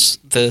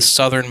the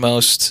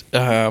southernmost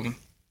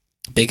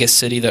biggest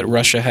city that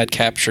Russia had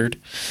captured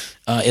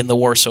in the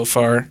war so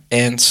far.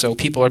 And so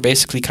people are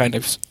basically kind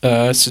of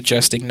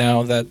suggesting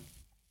now that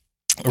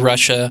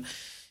Russia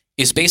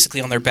is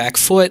basically on their back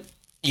foot.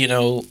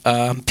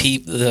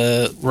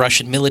 The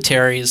Russian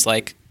military is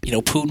like,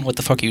 Putin, what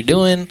the fuck are you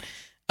doing?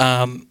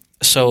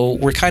 So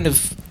we're kind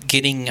of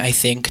getting, I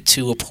think,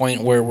 to a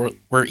point where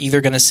we're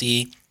either going to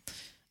see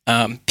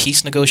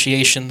peace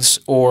negotiations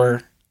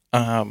or,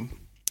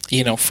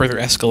 further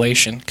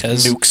escalation.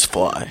 Because Nukes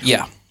fly.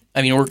 yeah,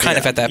 I mean, we're kind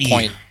of at that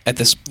point at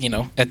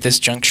this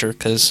juncture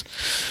because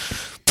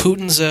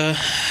Putin's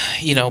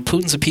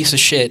a piece of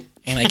shit,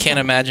 and I can't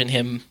imagine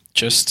him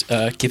just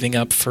giving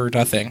up for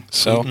nothing.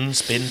 So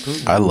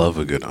Putin. I love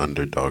a good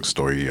underdog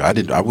story. I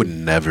would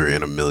never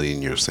in a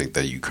million years think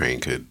that Ukraine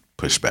could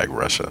push back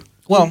Russia.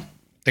 well,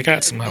 They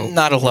got some help.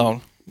 not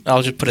alone.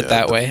 I'll just put it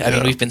that way. I mean,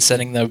 yeah. we've been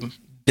sending them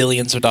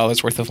billions of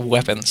dollars worth of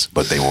weapons.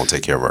 But they won't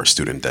take care of our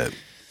student debt.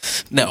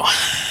 No,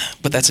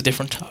 but that's a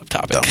different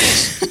topic.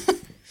 Dumbass.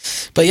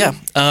 But yeah,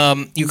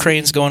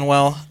 Ukraine's going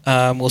well.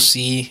 We'll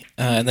see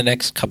in the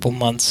next couple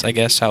months, I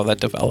guess, how that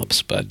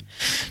develops. But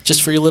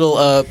just for your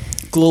little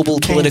global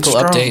political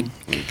update.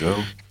 There you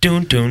go.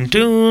 Doon, doon,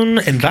 doon.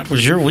 And that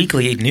was your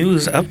weekly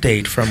news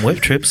update from Whip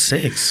Trip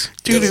 6.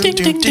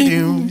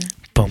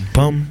 Bum,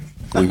 bum.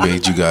 We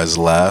made you guys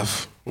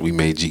laugh. We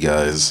made you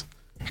guys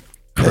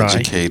Cry.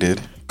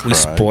 educated. We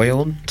Cry.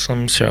 spoiled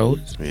some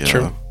shows. Yeah.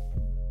 True.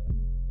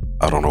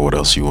 I don't know what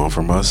else you want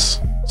from us.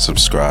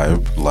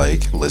 Subscribe,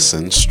 like,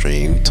 listen,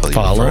 stream, tell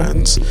Follow. your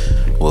friends.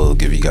 We'll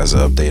give you guys an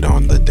update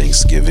on the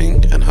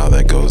Thanksgiving and how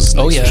that goes.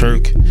 Oh, next yeah.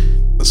 week.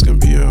 That's gonna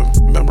be a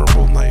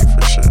memorable night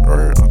for sure,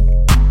 or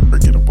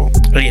forgettable.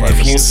 And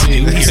if you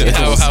see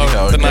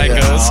how the night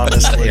goes.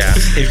 Honestly. Yeah.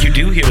 If you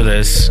do hear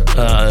this,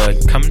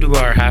 come to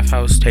our half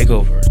house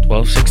takeover.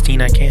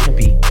 12:16 at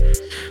Canopy.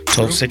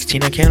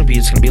 12:16 at Canopy.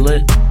 It's gonna be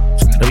lit.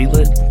 It's gonna be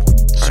lit.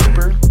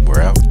 Super.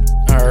 We're out.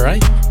 All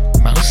right.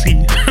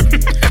 Mousy.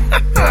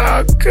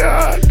 Oh God.